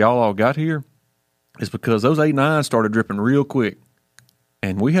before y'all all got here, is because those 8-9 started dripping real quick.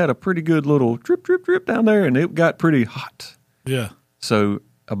 And we had a pretty good little drip, drip, drip down there, and it got pretty hot. Yeah. So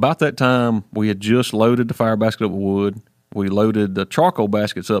about that time, we had just loaded the fire basket up with wood. We loaded the charcoal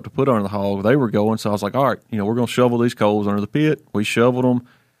baskets up to put under the hog. They were going, so I was like, all right, we're going to shovel these coals under the pit. We shoveled them.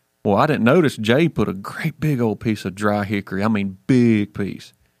 Well, I didn't notice Jay put a great big old piece of dry hickory. I mean, big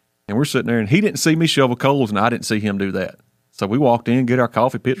piece. And we're sitting there, and he didn't see me shovel coals, and I didn't see him do that. So we walked in, get our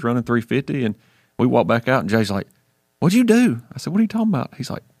coffee pits running 350, and we walked back out, and Jay's like, what'd you do? I said, what are you talking about? He's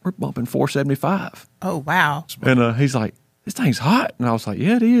like, we're bumping 475. Oh, wow. And he's like, this thing's hot. And I was like,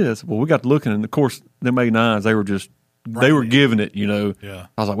 yeah, it is. Well, we got to looking, and of course, them A9s, they were just, they were giving it, Yeah.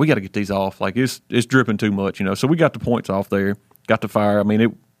 I was like, we got to get these off. Like, it's dripping too much, So we got the points off there, got the fire. I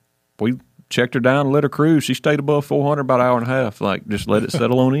mean, we checked her down and let her cruise. She stayed above 400 about an hour and a half. Like, just let it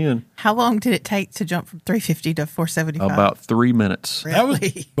settle on in. How long did it take to jump from 350 to 475? About 3 minutes. Really? That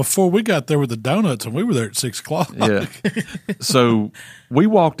was before we got there with the donuts, and we were there at 6 o'clock. Yeah. So we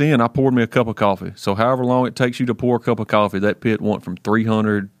walked in. I poured me a cup of coffee. So however long it takes you to pour a cup of coffee, that pit went from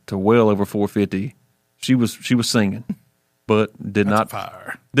 300 to well over 450. She was singing, but did not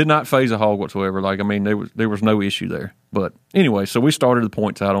phase a hog whatsoever. Like, I mean, there was no issue there. But anyway, so we started the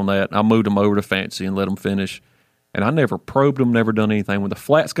points out on that. I moved them over to Fancy and let them finish. And I never probed them, never done anything. When the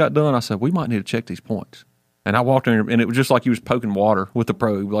flats got done, I said, we might need to check these points. And I walked in, and it was just like you was poking water with the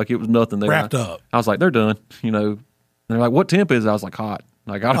probe. Like, it was nothing there. Wrapped up. I was like, they're done, And they're like, what temp is it? I was like, hot.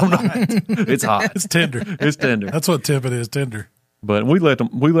 Like, I don't know. It's hot. It's tender. It's tender. That's what tippet is, tender. But we let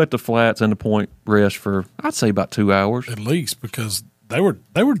the flats and the point rest for, I'd say, about 2 hours. At least, because they were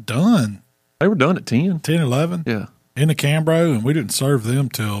done. They were done at 10. 10, 11? Yeah. In the Cambro, and we didn't serve them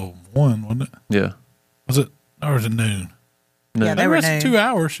till 1, wasn't it? Yeah. Was it? Or was it noon? No. Yeah, They they were rested noon. 2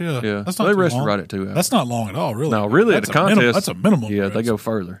 hours, yeah. Yeah. That's not They too rested long. right at 2 hours. That's not long at all, really. No, really, at That's the contest. That's a minimum. Yeah, rest. they go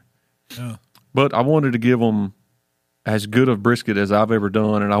further. Yeah. But I wanted to give them as good of brisket as I've ever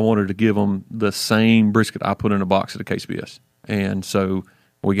done, and I wanted to give them the same brisket I put in a box at the KCBS. And so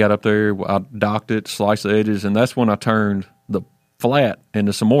we got up there, I docked it, sliced the edges, and that's when I turned the flat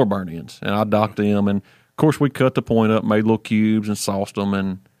into some more burnt ends. And I docked them, and of course we cut the point up, made little cubes, and sauced them,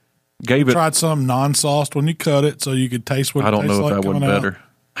 and gave it. Tried some non-sauced when you cut it so you could taste what it I don't tastes know if like that wasn't coming out.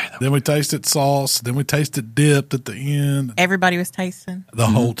 better. Then we tasted sauce. Then we tasted dipped at the end Everybody was tasting. the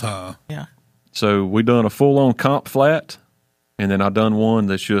whole time. Yeah. So we done a full-on comp flat, and then I done one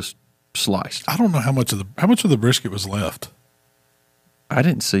that's just sliced. I don't know how much of the brisket was left. I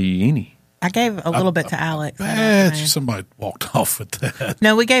didn't see any. I gave a little bit to Alex. I don't Bet know. you somebody walked off with that.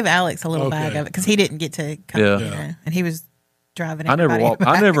 No, we gave Alex a little Okay. bag of it because he didn't get to come, Yeah. you know, and he was driving. I never everybody walked.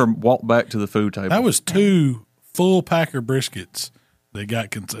 I back. never walked back to the food table. That was 2 full packer briskets. They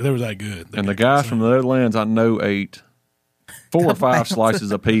got they were that good. And the guys from the Netherlands I know ate 4 or 5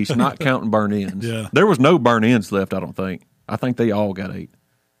 slices apiece, not counting burnt ends. Yeah. There was no burnt ends left, I don't think. I think they all got ate.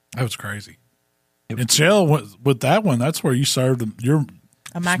 That was crazy. And Shell, with that one, that's where you served them your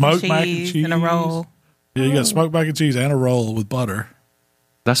a mac smoked and cheese and a roll. Yeah, you got smoked mac and cheese and a roll with butter.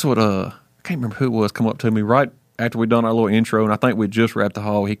 That's what I can't remember who it was come up to me right after we done our little intro, and I think we just wrapped the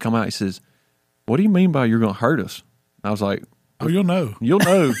hog. He come out, he says, "What do you mean by you're going to hurt us?" And I was like, Oh, you'll know. "You'll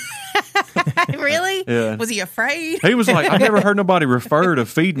know." Really? Yeah. Was he afraid? He was like, "I never heard nobody refer to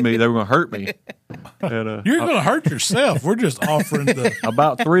feeding me. They were going to hurt me." And, You're going to hurt yourself. We're just offering the,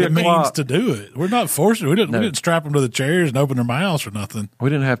 about 3 the means o'clock, to do it. We're not forcing it. We didn't strap them to the chairs and open their mouths or nothing. we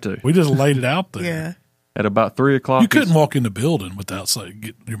didn't have to. We just laid it out there. Yeah. At about 3 o'clock, You couldn't walk in the building without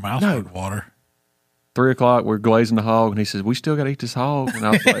getting your mouth full of water. 3 o'clock, we're glazing the hog, and he says, "We still got to eat this hog." And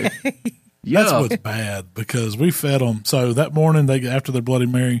I was like, "Yeah." That's what's bad because we fed them. So that morning, after their Bloody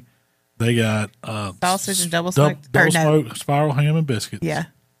Mary, they got Sausage and double smoked. double Or no. smoked spiral ham and biscuits. Yeah.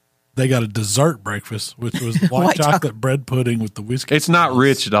 They got a dessert breakfast, which was white, White chocolate bread pudding with the whiskey. It's not sauce.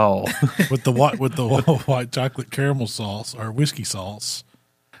 rich at all. with the white chocolate caramel sauce or whiskey sauce.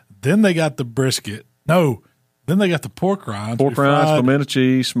 Then they got the brisket. No, then they got the pork rinds. Pork We rinds, fried- pimento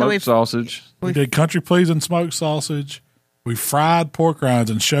cheese, smoked we've- sausage. We did country pleasing smoked sausage. We fried pork rinds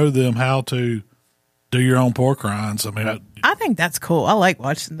and showed them how to do your own pork rinds. I mean, I think that's cool. I like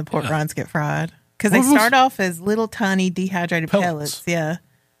watching the pork rinds get fried because they What was- start off as little tiny dehydrated Pellets. pellets. Yeah.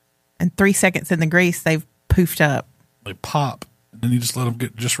 And 3 seconds in the grease, they've poofed up. they pop, and then you just let them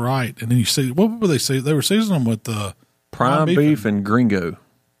get just right, and then you see what were they? They were seasoning them with Prime beef and gringo.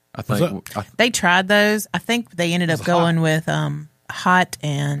 I think. They tried those. I think they ended up it going with hot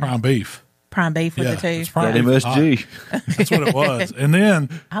and prime beef. prime beef with Yeah, the two. it's prime that beef. MSG. That's what it was. And then,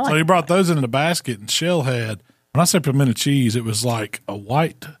 I like so he brought those into the basket, and Shell had, when I say pimento cheese, it was like a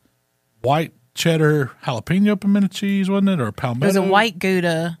white cheddar jalapeno pimento cheese, wasn't it? Or a palmetto? It was a white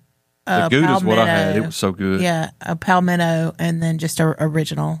Gouda. The Gouda's what I had. palmetto. It was so good. Yeah, a palmetto and then just a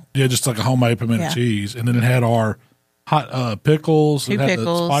original. Yeah, just like a homemade pimento Yeah. cheese. And then it had our hot pickles. Two It had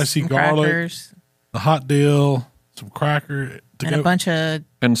pickles, the spicy some garlic, crackers, the hot dill, some cracker. To and go. a bunch of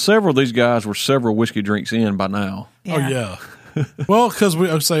And several of these guys were several whiskey drinks in by now. Oh, yeah. Well, because I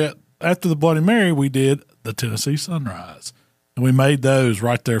would say after the Bloody Mary, we did the Tennessee Sunrise. And we made those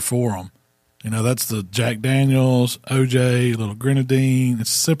right there for them. You know, that's the Jack Daniels, OJ, little grenadine. It's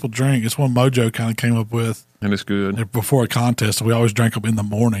a simple drink. It's one Mojo kind of came up with And it's good. before a contest. We always drank them in the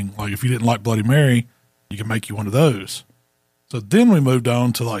morning. Like, if you didn't like Bloody Mary, you can make you one of those. So then we moved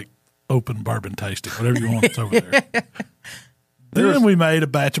on to, like, open bourbon tasting, whatever you want. It's over there. Then we made a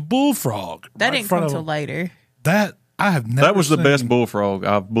batch of bullfrog. that right in didn't front come of till them. later. That I have never That was the seen- best bullfrog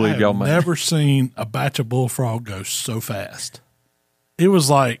I believe y'all I've made. never seen a batch of bullfrog go so fast. It was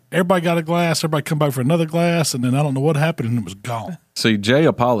like everybody got a glass, everybody come back for another glass, and then I don't know what happened, and it was gone. See, Jay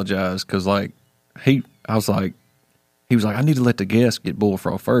apologized because, like, he was like, I need to let the guests get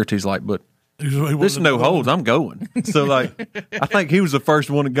bullfrog first. He's like, but there's no holds. I'm going. So, like, I think he was the first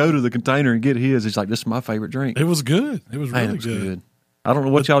one to go to the container and get his. He's like, this is my favorite drink. It was good. It was Man, really it was good. I don't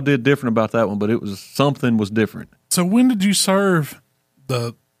know what y'all did different about that one, but something was different. So when did you serve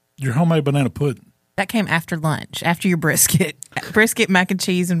your homemade banana pudding? That came after lunch, after your brisket. Brisket, mac and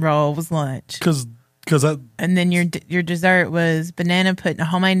cheese, and roll was lunch. Because that And then your dessert was banana pudding, a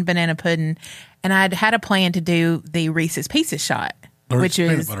homemade banana pudding. And I'd had a plan to do the Reese's Pieces shot. which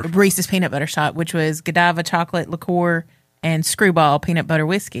is Reese's peanut butter shot, which was Godiva chocolate liqueur and Screwball peanut butter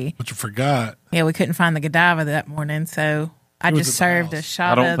whiskey. But you forgot. Yeah, we couldn't find the Godiva that morning, so I just served a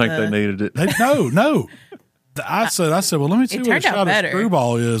shot. I don't think they needed it. No. I said, well, let me see what a shot of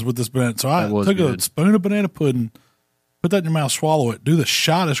Screwball is with this banana. So I took a spoon of banana pudding, put that in your mouth, swallow it, do the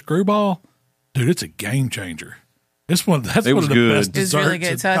shot of Screwball. Dude, it's a game changer. That's one of the best desserts. It was really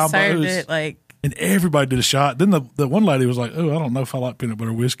good. So I served it and everybody did a shot. Then the one lady was like, "Oh, I don't know if I like peanut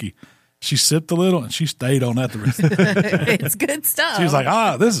butter whiskey." She sipped a little and she stayed on that the rest of the day. It's good stuff. She was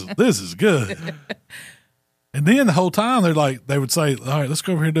like, this is good. And then the whole time they would say, "All right, let's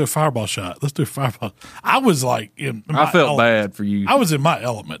go over here and do a fireball shot. Let's do a fireball." I was like, I felt bad for you. I was in my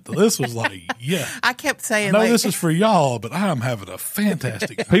element. This was like, yeah. I kept saying, "No, this is for y'all," but I'm having a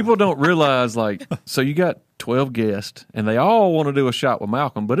fantastic time. People don't realize, so you got 12 guests, and they all want to do a shot with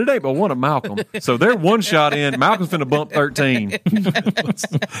Malcolm, but it ain't but one of Malcolm. So they're one shot in. Malcolm's finna bump 13.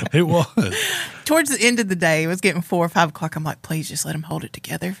 It was. Towards the end of the day, it was getting 4 or 5 o'clock. I'm like, please just let him hold it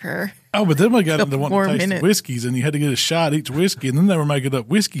together for. Oh, but then we got into wanting to taste the whiskeys, and you had to get a shot each whiskey, and then they were making up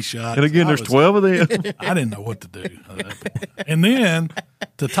whiskey shots. And again, there's 12 of them. I didn't know what to do at that point. And then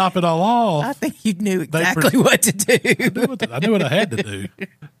to top it all off, I think you knew exactly what to do. I knew what I had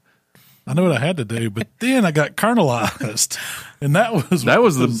to do. But then I got kernelized, and that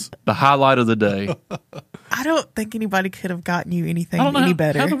was the highlight of the day. I don't think anybody could have gotten you anything any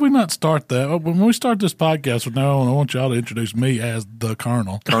better. How did we not start that? When we start this podcast from now on, I want y'all to introduce me as the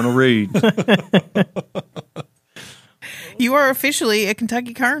Colonel. Colonel Reed. You are officially a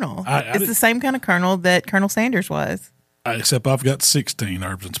Kentucky Colonel. It's the same kind of Colonel that Colonel Sanders was. Except I've got 16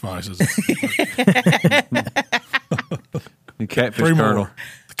 herbs and spices. The catfish Colonel.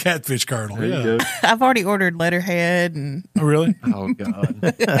 The catfish Colonel. There you go. I've already ordered letterhead. Oh, really? Oh,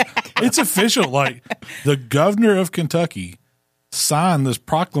 God. It's official. Like, the governor of Kentucky signed this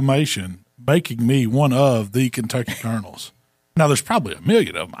proclamation making me one of the Kentucky Colonels. Now, there's probably a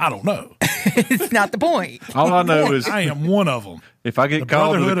million of them. I don't know. It's not the point. All I know is I am one of them. If I get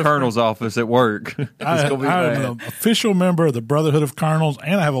called to the Colonel's office at work, I am an official member of the Brotherhood of Colonels,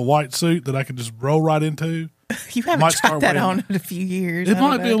 and I have a white suit that I can just roll right into. You haven't tried that on in a few years. It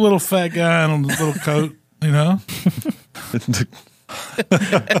might be a little fat guy in a little coat, you know.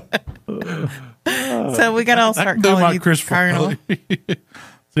 So we got to all start calling you Colonel.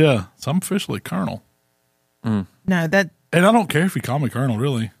 Yeah, so I'm officially Colonel. No, that. And I don't care if you call me Colonel,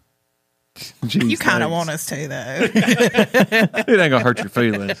 really. Jeez, you kind of want us to, though. It ain't gonna hurt your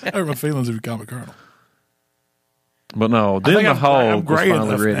feelings. I hurt my feelings if you call me Colonel. But no, then the hog was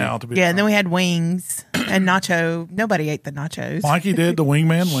finally ready. Now to be and then we had wings and nacho. Nobody ate the nachos. Mikey did the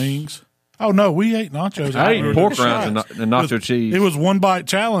wingman wings. Oh no, we ate nachos. I ate pork rinds and nacho cheese. It was one bite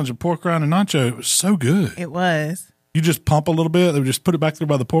challenge of pork rind and nacho. It was so good. It was. You just pump a little bit. They would just put it back there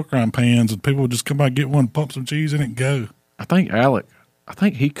by the pork rind pans, and people would just come by and get one, pump some cheese in it, and go. I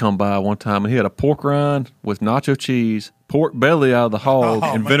think he come by one time and he had a pork rind with nacho cheese, pork belly out of the hog,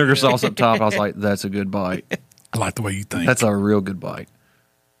 and vinegar sauce up top. I was like, that's a good bite. I like the way you think. That's a real good bite.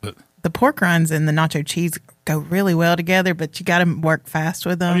 But the pork rinds and the nacho cheese go really well together, but you got to work fast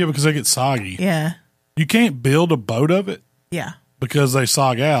with them. Oh, yeah, because they get soggy. Yeah. You can't build a boat of it. Yeah. Because they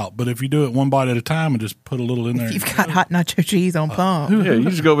sog out. But if you do it one bite at a time and just put a little in there. If you've got hot nacho cheese on pump. Yeah, you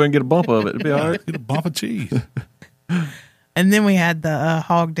just go over and get a bump of it. It'll be all right. Get a bump of cheese. And then we had the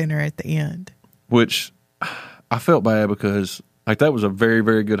hog dinner at the end. Which I felt bad because that was a very,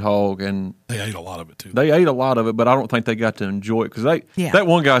 very good hog. And they ate a lot of it, too. They ate a lot of it, but I don't think they got to enjoy it. Because that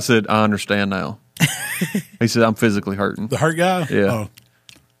one guy said, I understand now. He said, I'm physically hurting. The hurt guy? Yeah. Oh.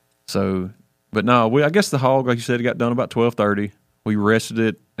 So, but no, I guess the hog, like you said, it got done about 12:30. We rested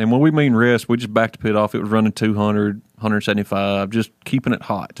it. And when we mean rest, we just backed the pit off. It was running 200, 175, just keeping it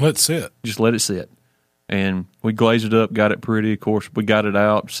hot. Let it sit. Just let it sit. And we glazed it up, got it pretty. Of course, we got it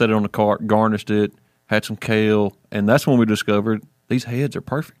out, set it on the cart, garnished it, had some kale. And that's when we discovered these heads are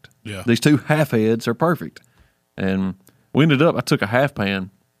perfect. Yeah. These 2 half heads are perfect. And we ended up, I took a half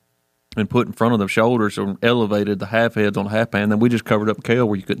pan and put in front of the shoulders and elevated the half heads on the half pan. Then we just covered up kale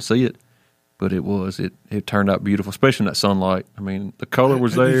where you couldn't see it. But it turned out beautiful, especially in that sunlight. I mean, the color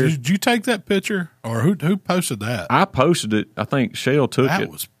was there. Did you take that picture, or who posted that? I posted it. I think Shell took it.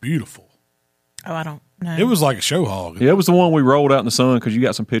 That was beautiful. Oh, I don't know. It was like a show hog. Yeah, it was the one we rolled out in the sun because you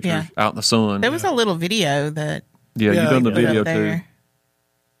got some pictures out in the sun. There was a little video that. Yeah, you done the video too.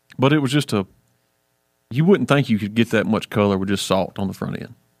 But it was just you wouldn't think you could get that much color with just salt on the front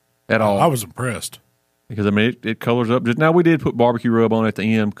end at all. I was impressed. Because, I mean, it colors up. Now, we did put barbecue rub on at the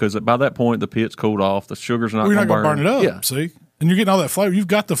end because by that point, the pit's cooled off. The sugar's not going to burn. You're not going to burn it up, see? And you're getting all that flavor. You've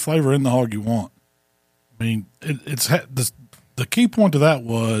got the flavor in the hog you want. I mean, the key point to that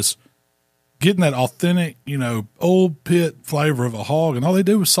was getting that authentic, old pit flavor of a hog, and all they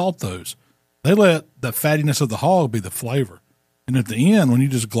do was salt those. They let the fattiness of the hog be the flavor. And at the end, when you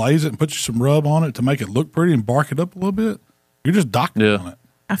just glaze it and put you some rub on it to make it look pretty and bark it up a little bit, you're just doctoring on it.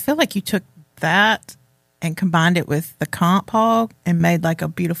 I feel like you took that and combined it with the comp hog and made like a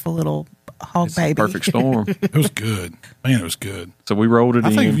beautiful little hog baby. Perfect storm. It was good. Man, it was good. So we rolled it in.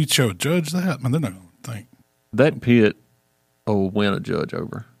 I think if you show a judge that, man, they're not going to think. That pit will win a judge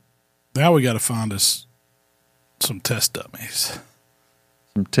over. Now we got to find us some test dummies.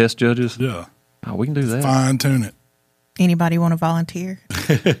 Some test judges? Yeah. Oh, we can do that. Fine tune it. Anybody want to volunteer?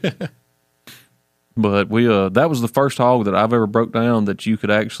 But that was the first hog that I've ever broke down that you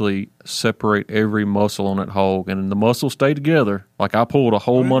could actually separate every muscle on that hog, and the muscles stay together. Like I pulled a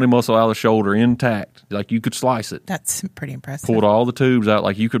whole money muscle out of the shoulder intact. Like you could slice it. That's pretty impressive. Pulled all the tubes out.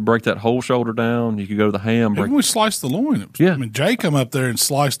 Like you could break that whole shoulder down. You could go to the ham. Even we sliced the loin. I mean, Jay come up there and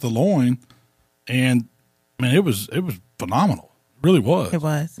sliced the loin, and I mean, it was phenomenal. It really was. It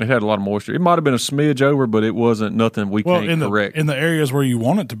was. It had a lot of moisture. It might have been a smidge over, but it wasn't nothing we can't correct. In the areas where you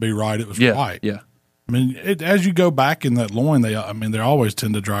want it to be right, it was right. Yeah. I mean, as you go they always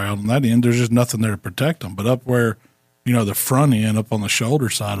tend to dry out on that end. There's just nothing there to protect them. But up where, the front end, up on the shoulder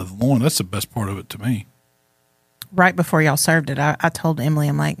side of the loin, that's the best part of it to me. Right before y'all served it, I told Emily,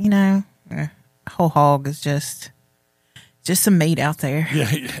 I'm like, whole hog is just some meat out there. Yeah,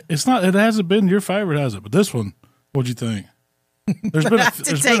 it's not. It hasn't been your favorite, has it? But this one, what'd you think? There's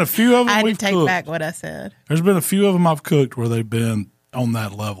been a few of them. I had we've to take cooked. back what I said. There's been a few of them I've cooked where they've been on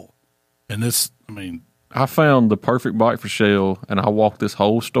that level, and this, I found the perfect bite for Shell, and I walked this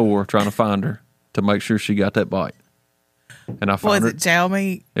whole store trying to find her to make sure she got that bite. And I found Was it jowl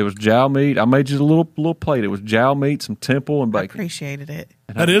meat? It was jowl meat. I made you a little plate. It was jowl meat, some temple, and bacon. I appreciated it.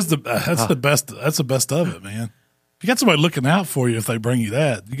 That's the best. That's the best of it, man. You got somebody looking out for you if they bring you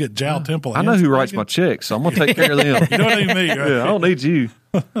that. You get jowl temple. I know who writes my checks, so I'm gonna take care of them. You know what I mean, right? Yeah, I don't need you.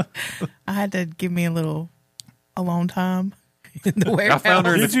 I had to give me a long time in the warehouse. I found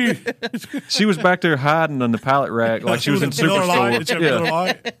her. Did you? She was back there hiding on the pallet rack like she was in Superstore.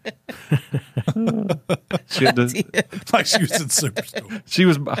 She had to, like she was in Superstore. she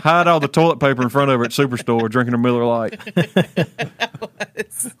was hide all the toilet paper in front of her at Superstore, drinking her Miller Lite.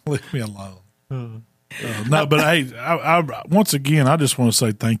 Leave me alone. No, but hey, I once again, I just want to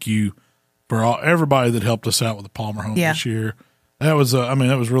say thank you for everybody that helped us out with the Palmer home this year. That was, that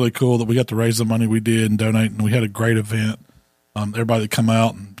was really cool that we got to raise the money we did and donate, and we had a great event. Everybody that come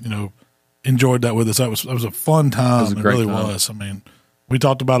out and enjoyed that with us. That was a fun time. It really was. I mean, we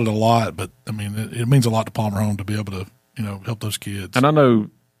talked about it a lot, but I mean, it means a lot to Palmer home to be able to help those kids. And I know,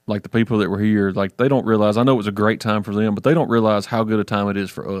 like the people that were here, like they don't realize. I know it was a great time for them, but they don't realize how good a time it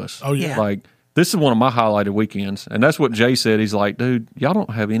is for us. Oh yeah. Like. This is one of my highlighted weekends, and that's what Jay said. He's like, dude, y'all don't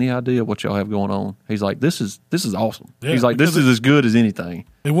have any idea what y'all have going on. He's like, this is awesome. Yeah, he's like, this is as good as anything.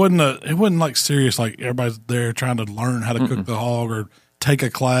 It wasn't like serious, like everybody's there trying to learn how to cook the hog or take a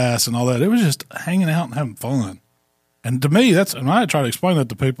class and all that. It was just hanging out and having fun. And to me, and I try to explain that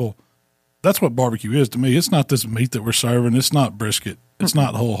to people, that's what barbecue is to me. It's not this meat that we're serving. It's not brisket. It's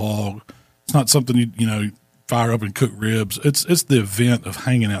not whole hog. It's not something you fire up and cook ribs. It's the event of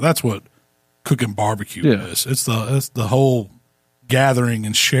hanging out. That's what cooking barbecue is. It's the whole gathering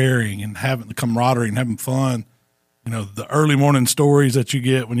and sharing and having the camaraderie and having fun. The early morning stories that you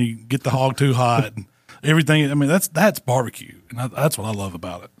get when you get the hog too hot and everything. I mean, that's barbecue, and that's what I love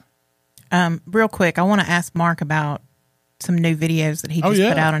about it. Real quick, I want to ask Mark about some new videos that he just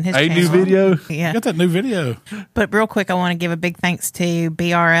put out on his channel. A new video? Yeah. You got that new video. But real quick, I want to give a big thanks to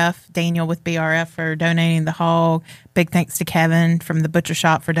BRF, Daniel with BRF for donating the hog. Big thanks to Kevin from the butcher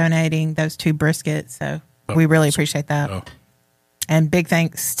shop for donating those 2 briskets. So we really appreciate that. Oh. And big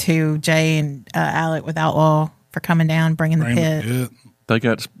thanks to Jay and Alec with Outlaw for coming down, bringing the pit. They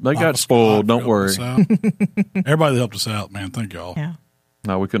got spoiled. Don't worry. Everybody that helped us out, man. Thank y'all. Yeah.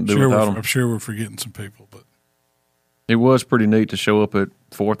 No, we couldn't do it without them. I'm sure we're forgetting some people, but it was pretty neat to show up at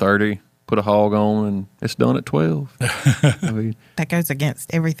 4:30, put a hog on, and it's done at 12. I mean, that goes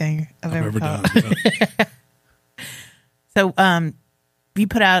against everything I've ever done. So, you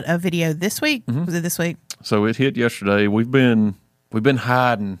put out a video this week. Mm-hmm. Was it this week? So it hit yesterday. We've been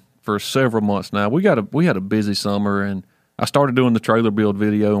hiding for several months now. We had a busy summer, and I started doing the trailer build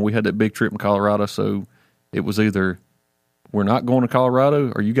video, and we had that big trip in Colorado. So it was either we're not going to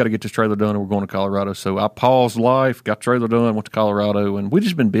Colorado, or you got to get this trailer done, and we're going to Colorado. So I paused life, got trailer done, went to Colorado, and we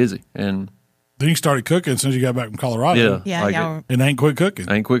just been busy. And then you started cooking as soon as you got back from Colorado. Yeah. It ain't quit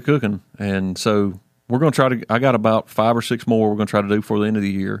cooking. And so we're going to try to. I got about 5 or 6 more we're going to try to do before the end of the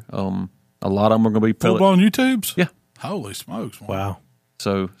year. A lot of them are going to be full blown YouTubes. Yeah. Holy smokes! Man. Wow.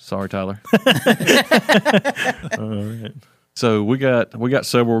 So sorry, Tyler. All right. So we got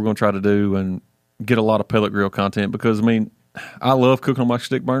several we're going to try to do and get a lot of pellet grill content because I mean I love cooking on my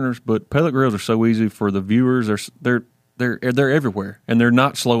stick burners, but pellet grills are so easy for the viewers. They're everywhere and they're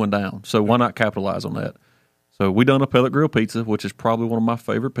not slowing down. So why not capitalize on that? So we done a pellet grill pizza, which is probably one of my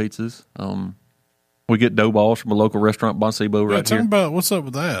favorite pizzas. We get dough balls from a local restaurant, Boncebo, right tell here. me about what's up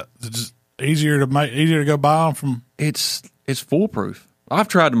with that. Is it just easier to go buy them from? It's foolproof. I've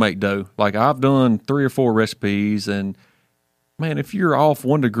tried to make dough. Like I've done 3 or 4 recipes, and man, if you're off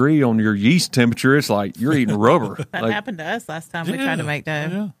 1 degree on your yeast temperature, it's like you're eating rubber. That happened to us last time we tried to make dough.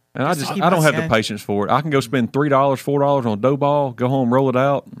 Yeah. And I don't have the patience for it. I can go spend $3, $4 on a dough ball, go home, roll it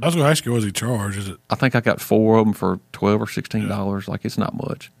out. I was going to ask you, what does he charge? Is it? I think I got 4 of them for $12 or $16. Like it's not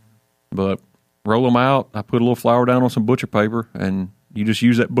much, but roll them out. I put a little flour down on some butcher paper, and you just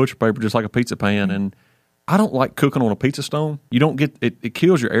use that butcher paper just like a pizza pan. And I don't like cooking on a pizza stone. You don't get it. It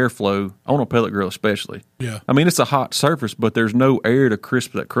kills your airflow on a pellet grill, especially. Yeah. I mean, it's a hot surface, but there's no air to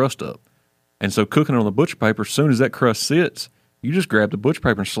crisp that crust up. And so cooking on the butcher paper, as soon as that crust sits, you just grab the butcher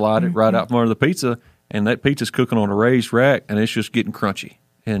paper and slide it right out from under the pizza, and that pizza's cooking on a raised rack, and it's just getting crunchy.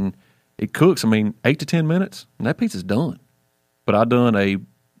 And it cooks, 8 to 10 minutes, and that pizza's done. But I done a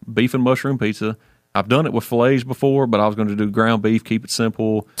beef and mushroom pizza. I've done it with fillets before, but I was going to do ground beef, keep it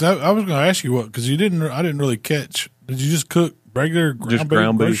simple. So I was going to ask you what, because I didn't really catch. Did you just cook regular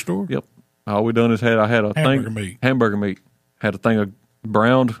ground beef? Store? Yep. All we done is I had a hamburger meat. Had a thing of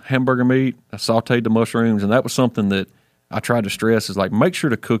browned hamburger meat. I sauteed the mushrooms, and that was something that I tried to stress is like make sure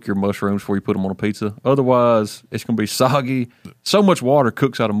to cook your mushrooms before you put them on a pizza. Otherwise, it's going to be soggy. So much water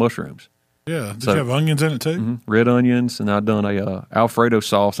cooks out of mushrooms. Yeah. Did you have onions in it too? Mm-hmm. Red onions, and I done a Alfredo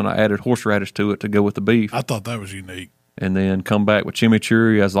sauce, and I added horseradish to it to go with the beef. I thought that was unique. And then come back with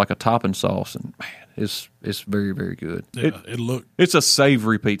chimichurri as like a topping sauce, and man, it's very, very good. Yeah, it's a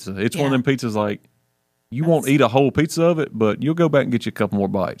savory pizza. It's one of them pizzas like you won't eat a whole pizza of it, but you'll go back and get you a couple more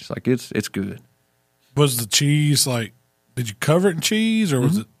bites. Like it's good. Was the cheese like? Did you cover it in cheese, or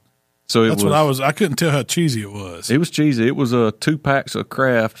was it? So I couldn't tell how cheesy it was. It was cheesy. It was 2 packs of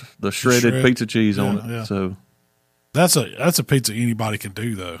Kraft, the shredded pizza cheese on it. Yeah. So that's a pizza anybody can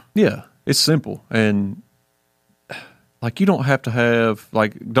do, though. Yeah, it's simple, and like you don't have to have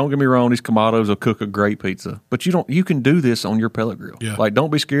like. Don't get me wrong, these Kamados will cook a great pizza, but you can do this on your pellet grill. Yeah. Like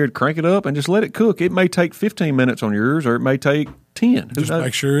don't be scared. Crank it up and just let it cook. It may take 15 minutes on yours, or it may take 10. Just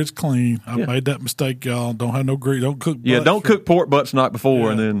make sure it's clean. I made that mistake, y'all. Don't have no grease. Don't cook. Don't cook pork butts the night before,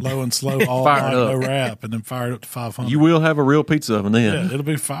 and then low and slow all night, no wrap, and then fire it up to 500. You will have a real pizza oven then. Yeah, it'll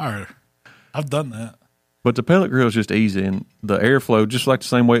be fire. I've done that. But the pellet grill is just easy, and the airflow, just like the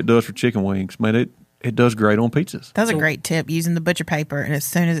same way it does for chicken wings, man, it does great on pizzas. That's a great tip, using the butcher paper, and as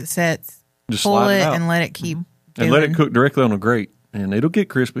soon as it sets, just pull slide it out and let it keep and let it cook directly on a grate, and it'll get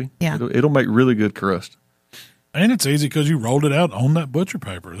crispy. Yeah. It'll make really good crust. And it's easy because you rolled it out on that butcher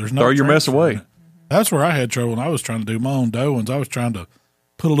paper. There's no throw your mess away. That's where I had trouble when I was trying to do my own dough ones. I was trying to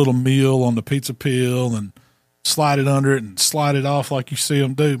put a little meal on the pizza peel and slide it under it and slide it off like you see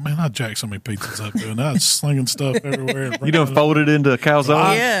them do. Man, I jacked so many pizzas up doing that. I was slinging stuff everywhere. You done folded it into a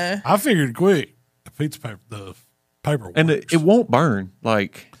calzone? Yeah. I figured quick. The pizza paper, the paper works. And it won't burn.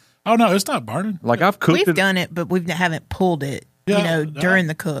 Like, oh, no, it's not burning. Like I've cooked We've done it, but we haven't pulled it. During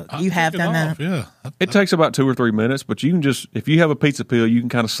the cook. You have done that. Yeah. It takes about 2 or 3 minutes, but you can just, if you have a pizza peel, you can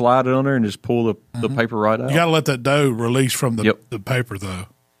kind of slide it on there and just pull the paper right out. You got to let that dough release from the paper, though.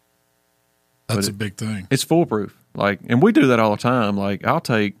 That's a big thing. It's foolproof. Like, and we do that all the time. Like,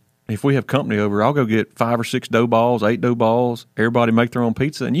 if we have company over, I'll go get 5 or 6 dough balls, 8 dough balls. Everybody make their own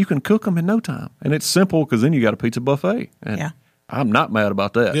pizza, and you can cook them in no time. And it's simple because then you got a pizza buffet. And I'm not mad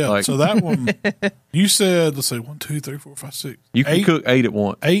about that. Yeah. So that one, you said, let's say 1, 2, 3, 4, 5, 6. You can cook 8 at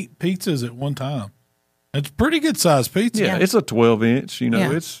once. 8 pizzas at one time. It's pretty good sized pizza. Yeah, it's a 12-inch.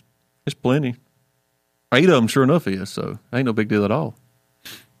 It's plenty. 8 of them, sure enough, is. So ain't no big deal at all.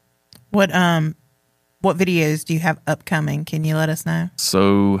 What videos do you have upcoming? Can you let us know?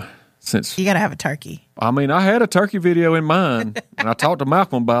 So since you got to have a turkey. I had a turkey video in mind, and I talked to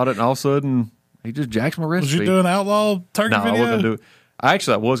Malcolm about it, and all of a sudden he just jacks my recipe. Was you doing outlaw turkey video? No, I wasn't going to do it.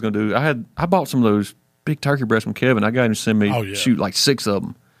 I was going to do it. I bought some of those big turkey breasts from Kevin. I got him to send me shoot like 6 of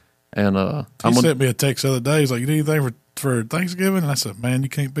them. And he sent me a text the other day. He's like, "You need anything for Thanksgiving?" And I said, "Man, you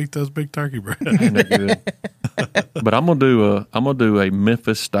can't beat those big turkey breasts." Ain't that good? But I'm gonna do a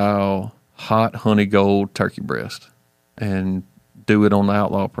Memphis style hot honey gold turkey breast and do it on the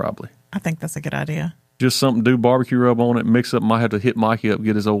outlaw probably. I think that's a good idea. Just something, do barbecue rub on it, mix up. Might have to hit Mikey up,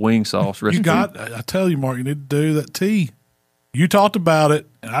 get his old wing sauce recipe. I tell you, Mark, you need to do that tea. You talked about it,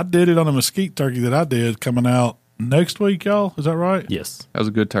 and I did it on a mesquite turkey that I did coming out, next week, y'all. Is that right? Yes. That was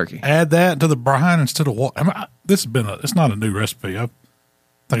a good turkey. Add that to the brine instead of what? This has been it's not a new recipe. I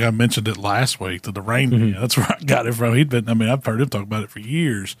think I mentioned it last week to the rain. That's where I got it from. I've heard him talk about it for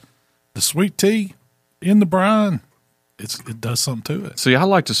years. The sweet tea in the brine, it does something to it. See, I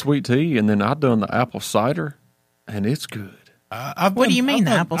like the sweet tea, and then I've done the apple cider, and it's good. What do you mean,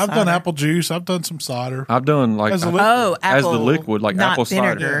 apple cider? I've done apple juice. I've done some cider. I've done like as the liquid, like not apple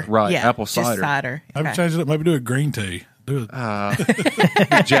vinegar. cider, right? Yeah, apple just cider. Maybe Okay. change it up. Maybe do a green tea. Do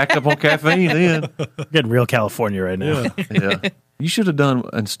it. Jacked up on caffeine. Then Getting real California right now. Yeah. yeah, you should have done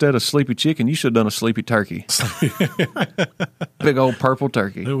instead of sleepy chicken. You should have done a sleepy turkey. Big old purple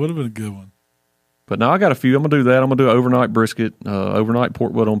turkey. It would have been a good one. But now I got a few. I'm gonna do that. I'm gonna do an overnight brisket, overnight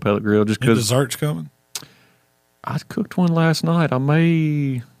pork butt on pellet grill, just And because dessert's coming. I cooked one last night. That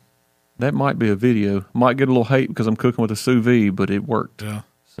might be a video. Might get a little hate because I'm cooking with a sous vide, but it worked. Yeah.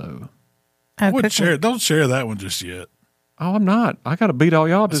 So, Don't share that one just yet. I'm not. I got to beat all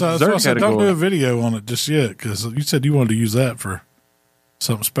y'all to So dessert I said, don't do a category. video on it just yet because you said you wanted to use that for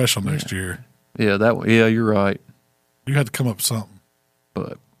something special next year. Yeah, Yeah, you're right. You had to come up with something.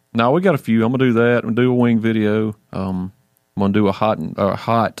 But no, we got a few. I'm gonna do that. I'm gonna do a wing video. I'm gonna do a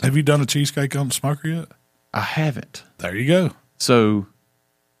hot. Have you done a cheesecake on the smoker yet? I haven't. There you go. So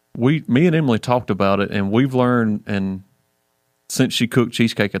me and Emily talked about it, and we've learned. And since she cooked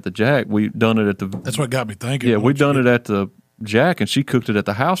cheesecake at the Jack, we've done it at the. That's what got me thinking. Yeah, we've done it at the Jack, and she cooked it at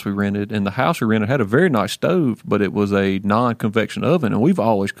the house we rented. And the house we rented had a very nice stove, but it was a non-convection oven, and we've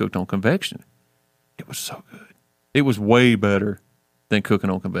always cooked on convection. It was so good. It was way better than cooking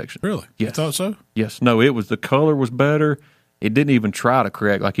on convection. Really? Yes. You thought so? Yes. No, it was, the color was better. It didn't even try to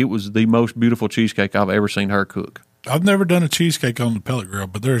crack. Like, it was the most beautiful cheesecake I've ever seen her cook. I've never done a cheesecake on the pellet grill,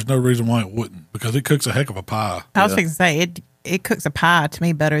 but there's no reason why it wouldn't because it cooks a heck of a pie. I was going to say it cooks a pie to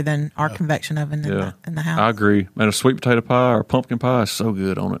me better than our convection oven in the house. I agree. And a sweet potato pie or pumpkin pie is so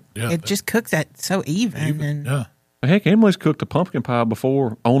good on it. Yeah, It just cooks that so even. And yeah. Heck, Emily's cooked a pumpkin pie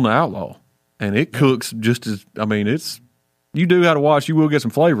before on the Outlaw, and it cooks just as, it's, you do got to watch, you will get some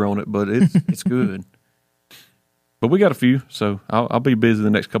flavor on it, but it's good. But we got a few, so I'll be busy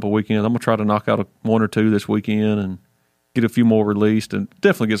the next couple of weekends. I'm going to try to knock out one or two this weekend and get a few more released and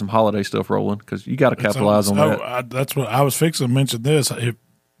definitely get some holiday stuff rolling because you got to capitalize on that. That's what I was fixing to mention this. If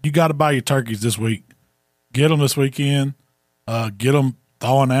you got to buy your turkeys this week, get them this weekend, get them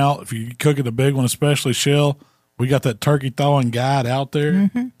thawing out. If you're cooking a big one, especially shell, we got that turkey thawing guide out there.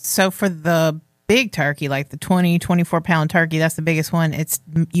 Mm-hmm. So for the big turkey, like the 24-pound turkey, that's the biggest one.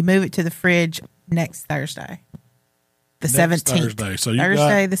 You move it to the fridge next Thursday. The 17th. Thursday. So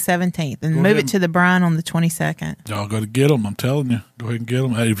Thursday the 17th. And move it to the brine on the 22nd. Y'all got to get them. I'm telling you. Go ahead and get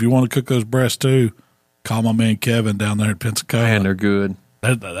them. Hey, if you want to cook those breasts too, call my man Kevin down there at Pensacola. Man, they're good.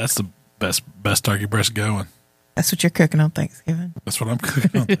 That's the best turkey breast going. That's what you're cooking on Thanksgiving. That's what I'm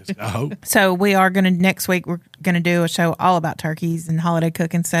cooking on. I hope. So next week, we're going to do a show all about turkeys and holiday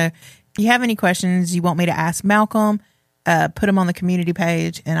cooking. So if you have any questions you want me to ask Malcolm, put them on the community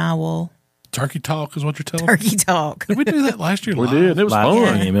page and I will. Turkey talk is what you're telling Turkey talk. me? Did we do that last year? We live? did. It was Live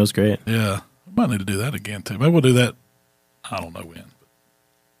fun. game. It was great. Yeah. We might need to do that again too. Maybe we'll do that. I don't know when.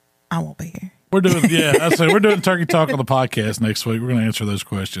 I won't be here. We're doing, we're doing turkey talk on the podcast next week. We're going to answer those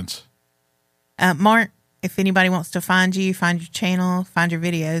questions. Mark, if anybody wants to find you, find your channel, find your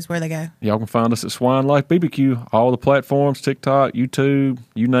videos, where they go? Y'all can find us at Swine Life BBQ, all the platforms, TikTok, YouTube,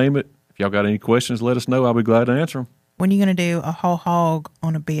 you name it. If y'all got any questions, let us know. I'll be glad to answer them. When are you going to do a whole hog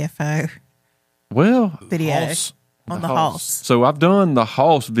on a BFO Well, video Hoss. on the Hoss? so I've done the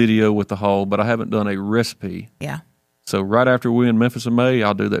Hoss video with the hog, but I haven't done a recipe. Yeah. So right after we're in Memphis in May,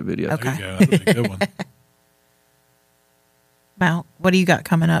 I'll do that video. Okay. There you go. That'll be a good one. Mal, what do you got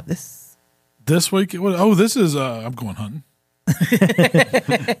coming up this This week, this is, I'm going hunting.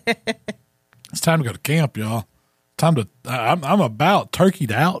 It's time to go to camp, y'all. I'm about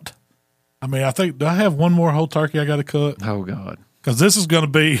turkeyed out. I mean, do I have one more whole turkey I got to cook? Oh, God. Because this is going to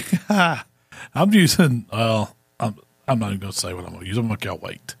be, I'm using, I'm not even going to say what I'm going to use. I'm going to make y'all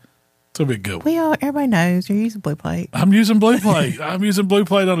wait. It's going to be a good one. Everybody knows you're using blue plate. I'm using blue plate. I'm using blue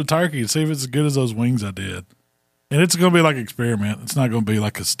plate on the turkey and see if it's as good as those wings I did. And it's going to be like an experiment. It's not going to be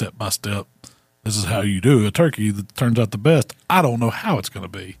like a step-by-step. This is how you do a turkey that turns out the best. I don't know how it's going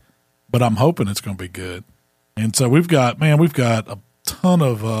to be, but I'm hoping it's going to be good. And so we've got a ton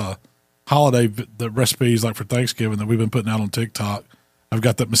of holiday recipes like for Thanksgiving that we've been putting out on TikTok. I've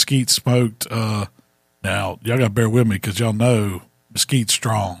got that mesquite smoked. Now, y'all got to bear with me because y'all know mesquite's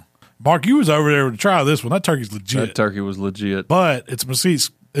strong. Mark, you was over there to try this one. That turkey's legit. That turkey was legit. But it's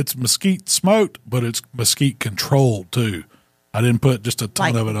mesquite smoked, but it's mesquite controlled too. I didn't put just a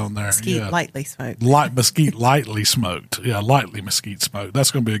ton of it on there. Mesquite lightly smoked. Light mesquite lightly smoked. Yeah, lightly mesquite smoked.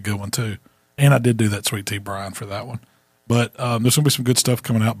 That's going to be a good one too. And I did do that sweet tea brine for that one. But there's going to be some good stuff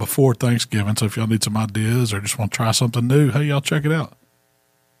coming out before Thanksgiving. So if y'all need some ideas or just want to try something new, hey, y'all check it out.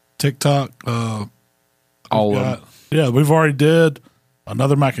 TikTok. All of them. Yeah, we've already did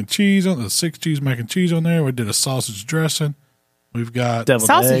another mac and cheese on the 6 cheese mac and cheese on there. We did a sausage dressing. We've got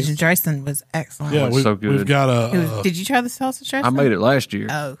sausage and dressing was excellent. Yeah, so good. We've got did you try the sausage dressing? I made it last year.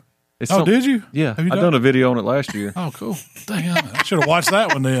 Oh. Did you? Yeah, Have you done a video on it last year. Oh, cool. Dang, I should have watched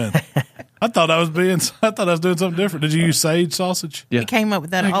that one then. I thought I was doing something different. Did you use sage sausage? Yeah. He came up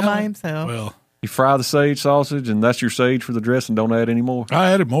with that all by himself. Well, You fry the sage sausage, and that's your sage for the dressing. Don't add any more.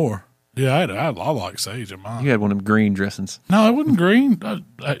 I added more. Yeah, I like sage in mine. You had one of them green dressings. No, it wasn't green.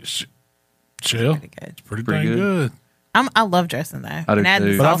 Shell. Pretty good. It's pretty Pretty dang good. I love dressing though. I do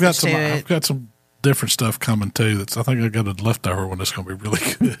too. But I've got some different stuff coming too. I think I got a leftover one that's going to be really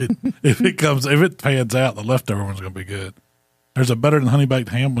good. if it pans out, the leftover one's going to be good. There's a better than honey baked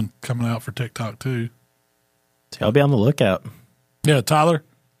ham one coming out for TikTok too. So I'll be on the lookout. Yeah, Tyler,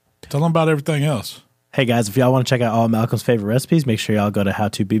 tell them about everything else. Hey guys, if y'all want to check out all Malcolm's favorite recipes, make sure y'all go to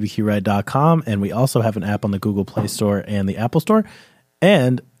howtobbqright.com, and we also have an app on the Google Play Store and the Apple Store.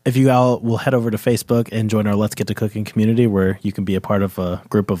 And if you all will head over to Facebook and join our Let's Get to Cooking community, where you can be a part of a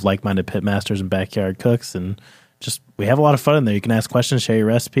group of like-minded pitmasters and backyard cooks, and we have a lot of fun in there. You can ask questions, share your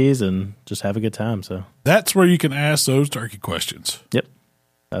recipes, and just have a good time. So that's where you can ask those turkey questions. Yep,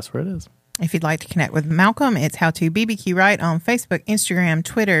 that's where it is. If you'd like to connect with Malcolm, it's How to BBQ Right on Facebook, Instagram,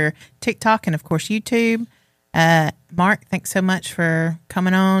 Twitter, TikTok, and of course YouTube. Mark, thanks so much for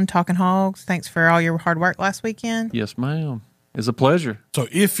coming on, talking hogs. Thanks for all your hard work last weekend. Yes, ma'am. It's a pleasure. So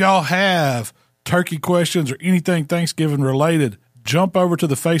if y'all have turkey questions or anything Thanksgiving related, jump over to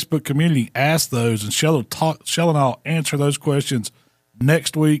the Facebook community, ask those, and Shell and I'll answer those questions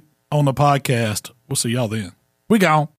next week on the podcast. We'll see y'all then. We gone.